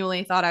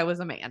continually thought I was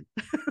a man.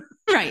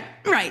 Right.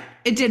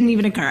 It didn't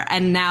even occur.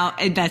 And now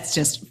that's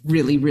just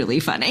really, really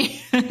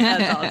funny.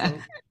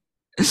 That's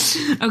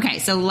awesome. Okay.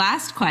 So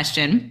last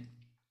question.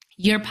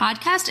 Your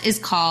podcast is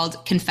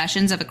called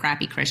Confessions of a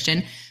Crappy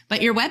Christian,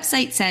 but your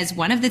website says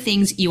one of the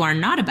things you are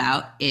not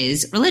about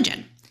is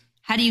religion.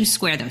 How do you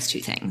square those two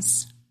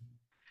things?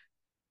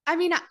 I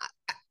mean,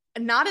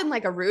 not in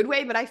like a rude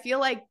way, but I feel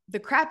like the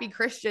crappy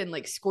Christian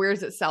like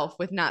squares itself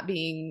with not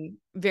being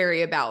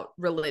very about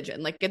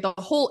religion. Like the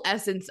whole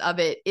essence of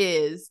it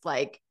is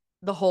like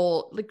the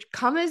whole, like,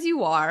 come as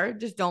you are,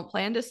 just don't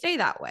plan to stay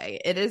that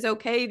way. It is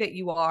okay that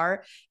you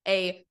are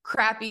a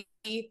crappy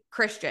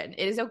Christian.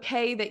 It is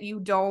okay that you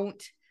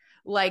don't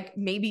like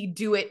maybe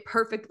do it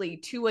perfectly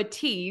to a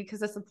T, because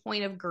that's the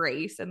point of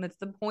grace and that's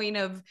the point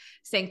of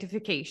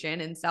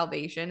sanctification and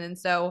salvation. And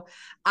so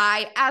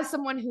I, as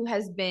someone who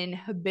has been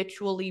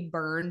habitually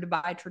burned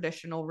by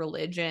traditional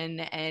religion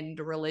and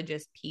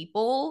religious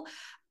people,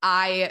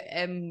 I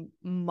am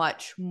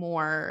much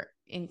more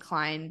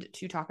inclined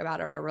to talk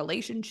about a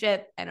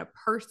relationship and a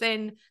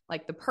person,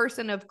 like the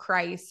person of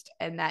Christ,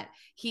 and that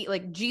he,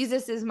 like,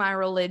 Jesus is my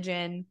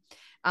religion.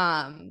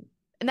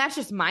 And that's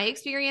just my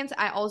experience.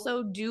 I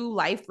also do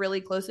life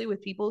really closely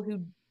with people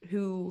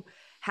who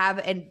have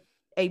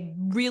a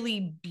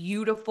really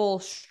beautiful,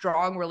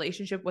 strong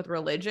relationship with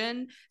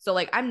religion. So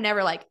like, I'm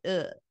never like,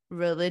 ugh,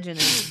 religion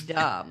is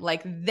dumb.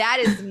 Like, that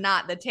is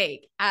not the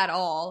take at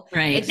all.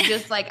 Right. It's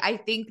just like, I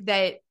think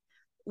that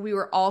we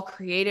were all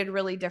created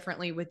really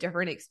differently with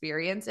different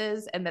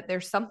experiences, and that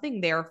there's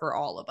something there for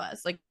all of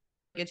us. Like,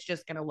 it's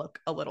just going to look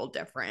a little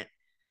different.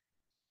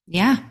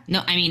 Yeah.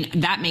 No, I mean,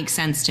 that makes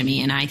sense to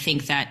me. And I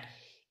think that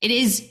it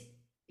is,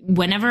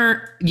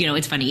 whenever,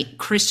 it's funny,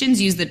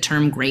 Christians use the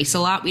term grace a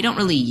lot. We don't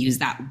really use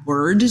that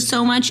word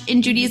so much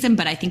in Judaism,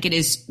 but I think it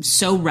is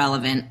so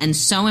relevant and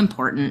so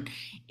important,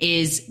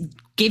 is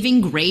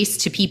giving grace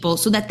to people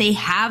so that they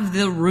have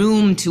the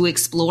room to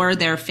explore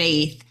their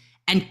faith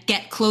and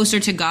get closer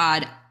to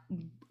God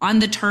on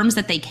the terms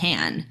that they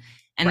can.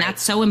 And right.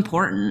 That's so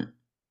important.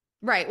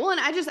 Right. Well, and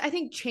I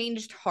think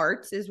changed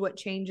hearts is what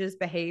changes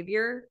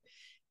behavior.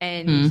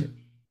 And,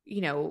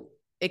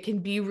 it can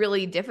be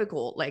really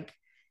difficult. Like,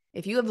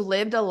 if you have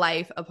lived a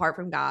life apart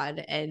from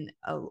God and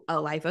a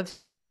life of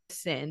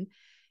sin,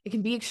 it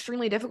can be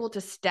extremely difficult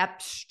to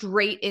step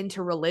straight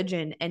into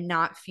religion and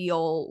not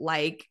feel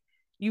like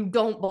you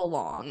don't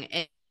belong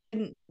and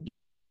you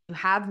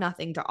have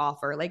nothing to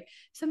offer. Like,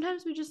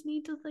 sometimes we just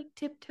need to like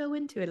tiptoe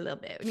into it a little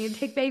bit. We need to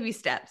take baby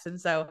steps.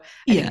 And so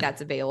I think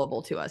that's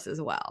available to us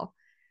as well.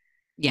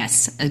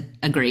 Yes,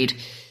 agreed.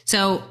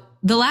 So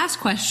the last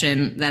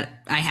question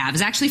that I have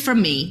is actually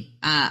from me.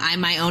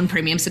 I'm my own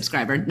premium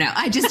subscriber. No,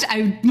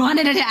 I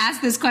wanted to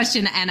ask this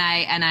question, and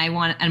I'm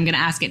going to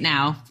ask it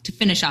now to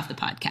finish off the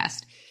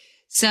podcast.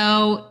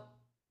 So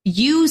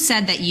you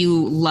said that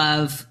you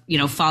love,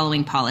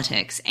 following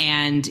politics,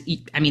 and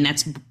I mean,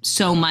 that's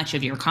so much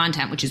of your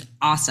content, which is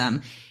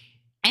awesome.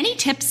 Any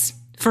tips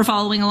for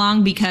following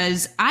along?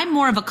 Because I'm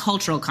more of a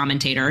cultural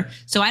commentator,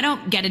 so I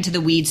don't get into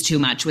the weeds too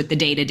much with the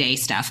day-to-day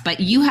stuff, but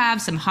you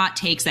have some hot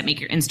takes that make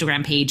your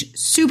Instagram page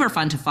super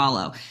fun to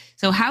follow.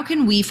 So how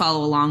can we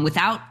follow along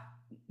without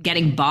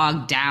getting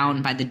bogged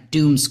down by the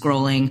doom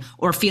scrolling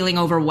or feeling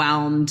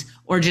overwhelmed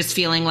or just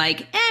feeling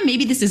like,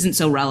 maybe this isn't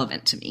so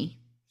relevant to me?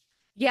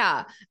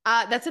 Yeah,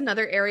 that's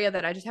another area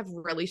that I just have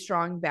really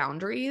strong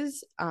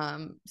boundaries.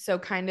 So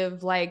kind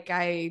of like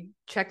I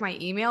check my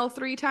email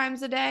 3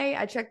 times a day.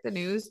 I check the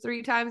news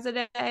 3 times a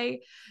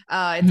day.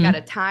 It's got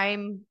a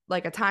time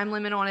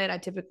limit on it. I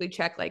typically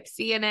check like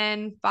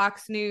CNN,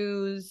 Fox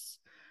News.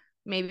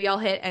 Maybe I'll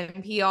hit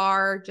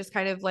NPR. Just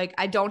kind of like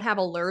I don't have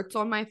alerts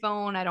on my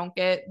phone. I don't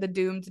get the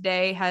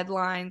doomsday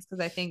headlines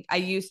because I think I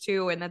used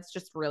to, and that's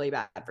just really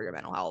bad for your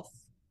mental health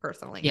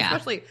personally,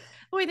 especially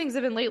the way things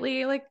have been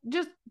lately. Like,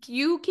 just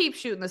you keep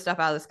shooting the stuff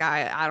out of the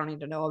sky. I don't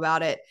need to know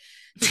about it.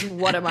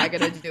 What am I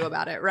going to do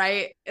about it?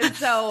 Right. And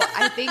so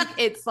I think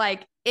it's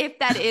like, if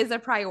that is a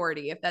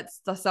priority, if that's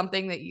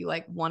something that you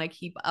like want to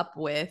keep up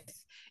with,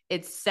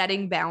 it's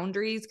setting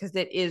boundaries, because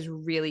it is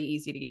really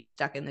easy to get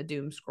stuck in the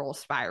doom scroll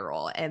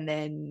spiral. And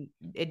then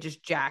it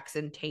just jacks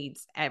and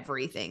taints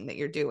everything that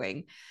you're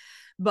doing.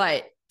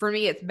 But for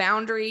me, it's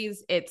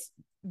boundaries. It's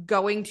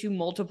going to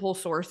multiple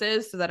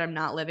sources so that I'm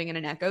not living in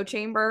an echo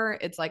chamber.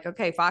 It's like,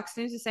 okay, Fox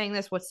News is saying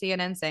this. What's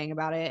CNN saying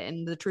about it?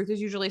 And the truth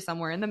is usually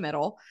somewhere in the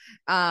middle.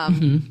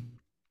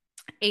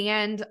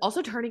 And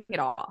also turning it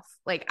off.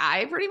 Like,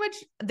 I pretty much,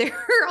 there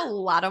are a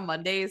lot of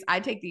Mondays. I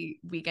take the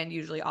weekend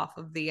usually off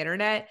of the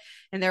internet.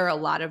 And there are a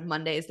lot of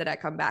Mondays that I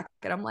come back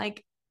and I'm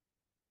like,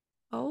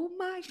 oh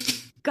my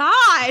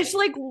gosh,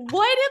 like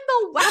what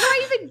in the, how do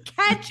I even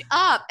catch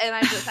up? And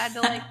I just had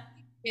to like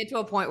get to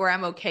a point where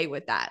I'm okay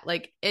with that.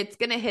 Like, it's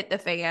going to hit the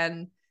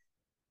fan.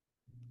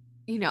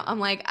 You know, I'm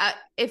like,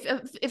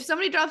 if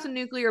somebody drops a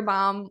nuclear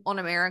bomb on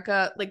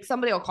America, like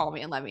somebody will call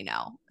me and let me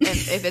know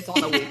if it's on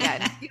the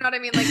weekend. You know what I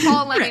mean? Like,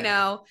 call and let me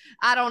know.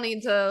 I don't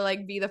need to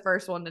like be the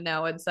first one to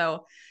know. And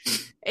so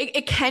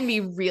it can be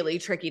really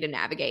tricky to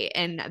navigate.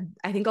 And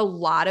I think a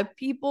lot of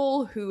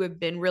people who have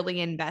been really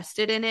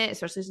invested in it,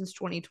 especially since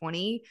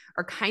 2020,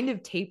 are kind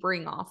of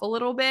tapering off a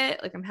little bit.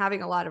 Like, I'm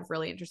having a lot of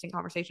really interesting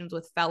conversations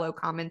with fellow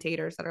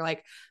commentators that are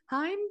like,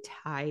 I'm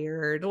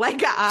tired.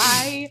 Like,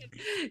 I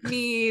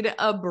need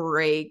a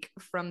break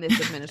from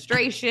this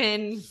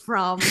administration,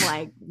 from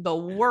like the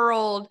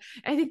world.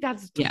 I think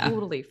that's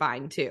totally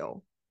fine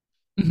too.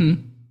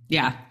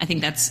 Yeah, I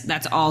think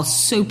that's all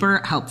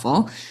super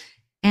helpful.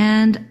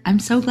 And I'm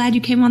so glad you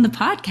came on the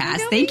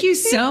podcast. Thank you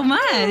so much.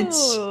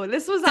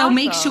 This was awesome.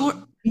 Make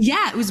sure,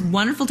 it was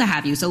wonderful to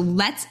have you. So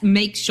let's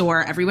make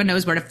sure everyone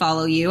knows where to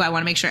follow you. I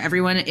want to make sure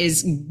everyone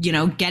is,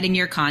 getting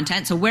your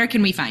content. So where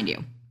can we find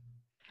you?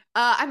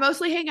 I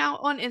mostly hang out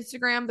on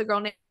Instagram, The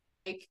Girl Named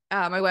Blake.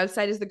 My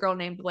website is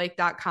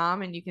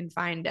thegirlnamedblake.com, and you can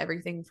find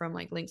everything from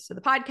like links to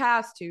the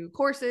podcast to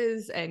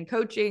courses and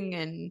coaching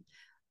and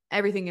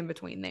everything in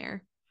between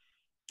there.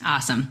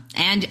 Awesome.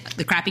 And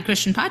the Crappy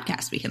Christian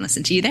Podcast, we can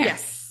listen to you there.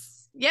 Yes.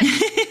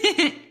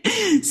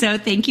 So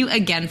thank you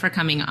again for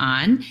coming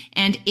on.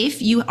 And if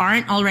you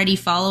aren't already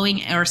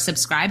following or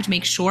subscribed,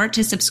 make sure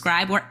to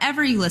subscribe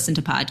wherever you listen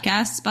to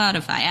podcasts,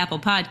 Spotify, Apple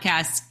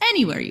Podcasts,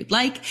 anywhere you'd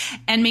like.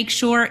 And make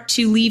sure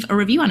to leave a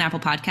review on Apple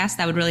Podcasts.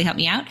 That would really help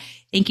me out.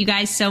 Thank you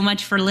guys so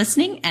much for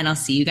listening, and I'll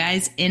see you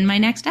guys in my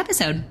next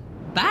episode.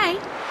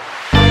 Bye.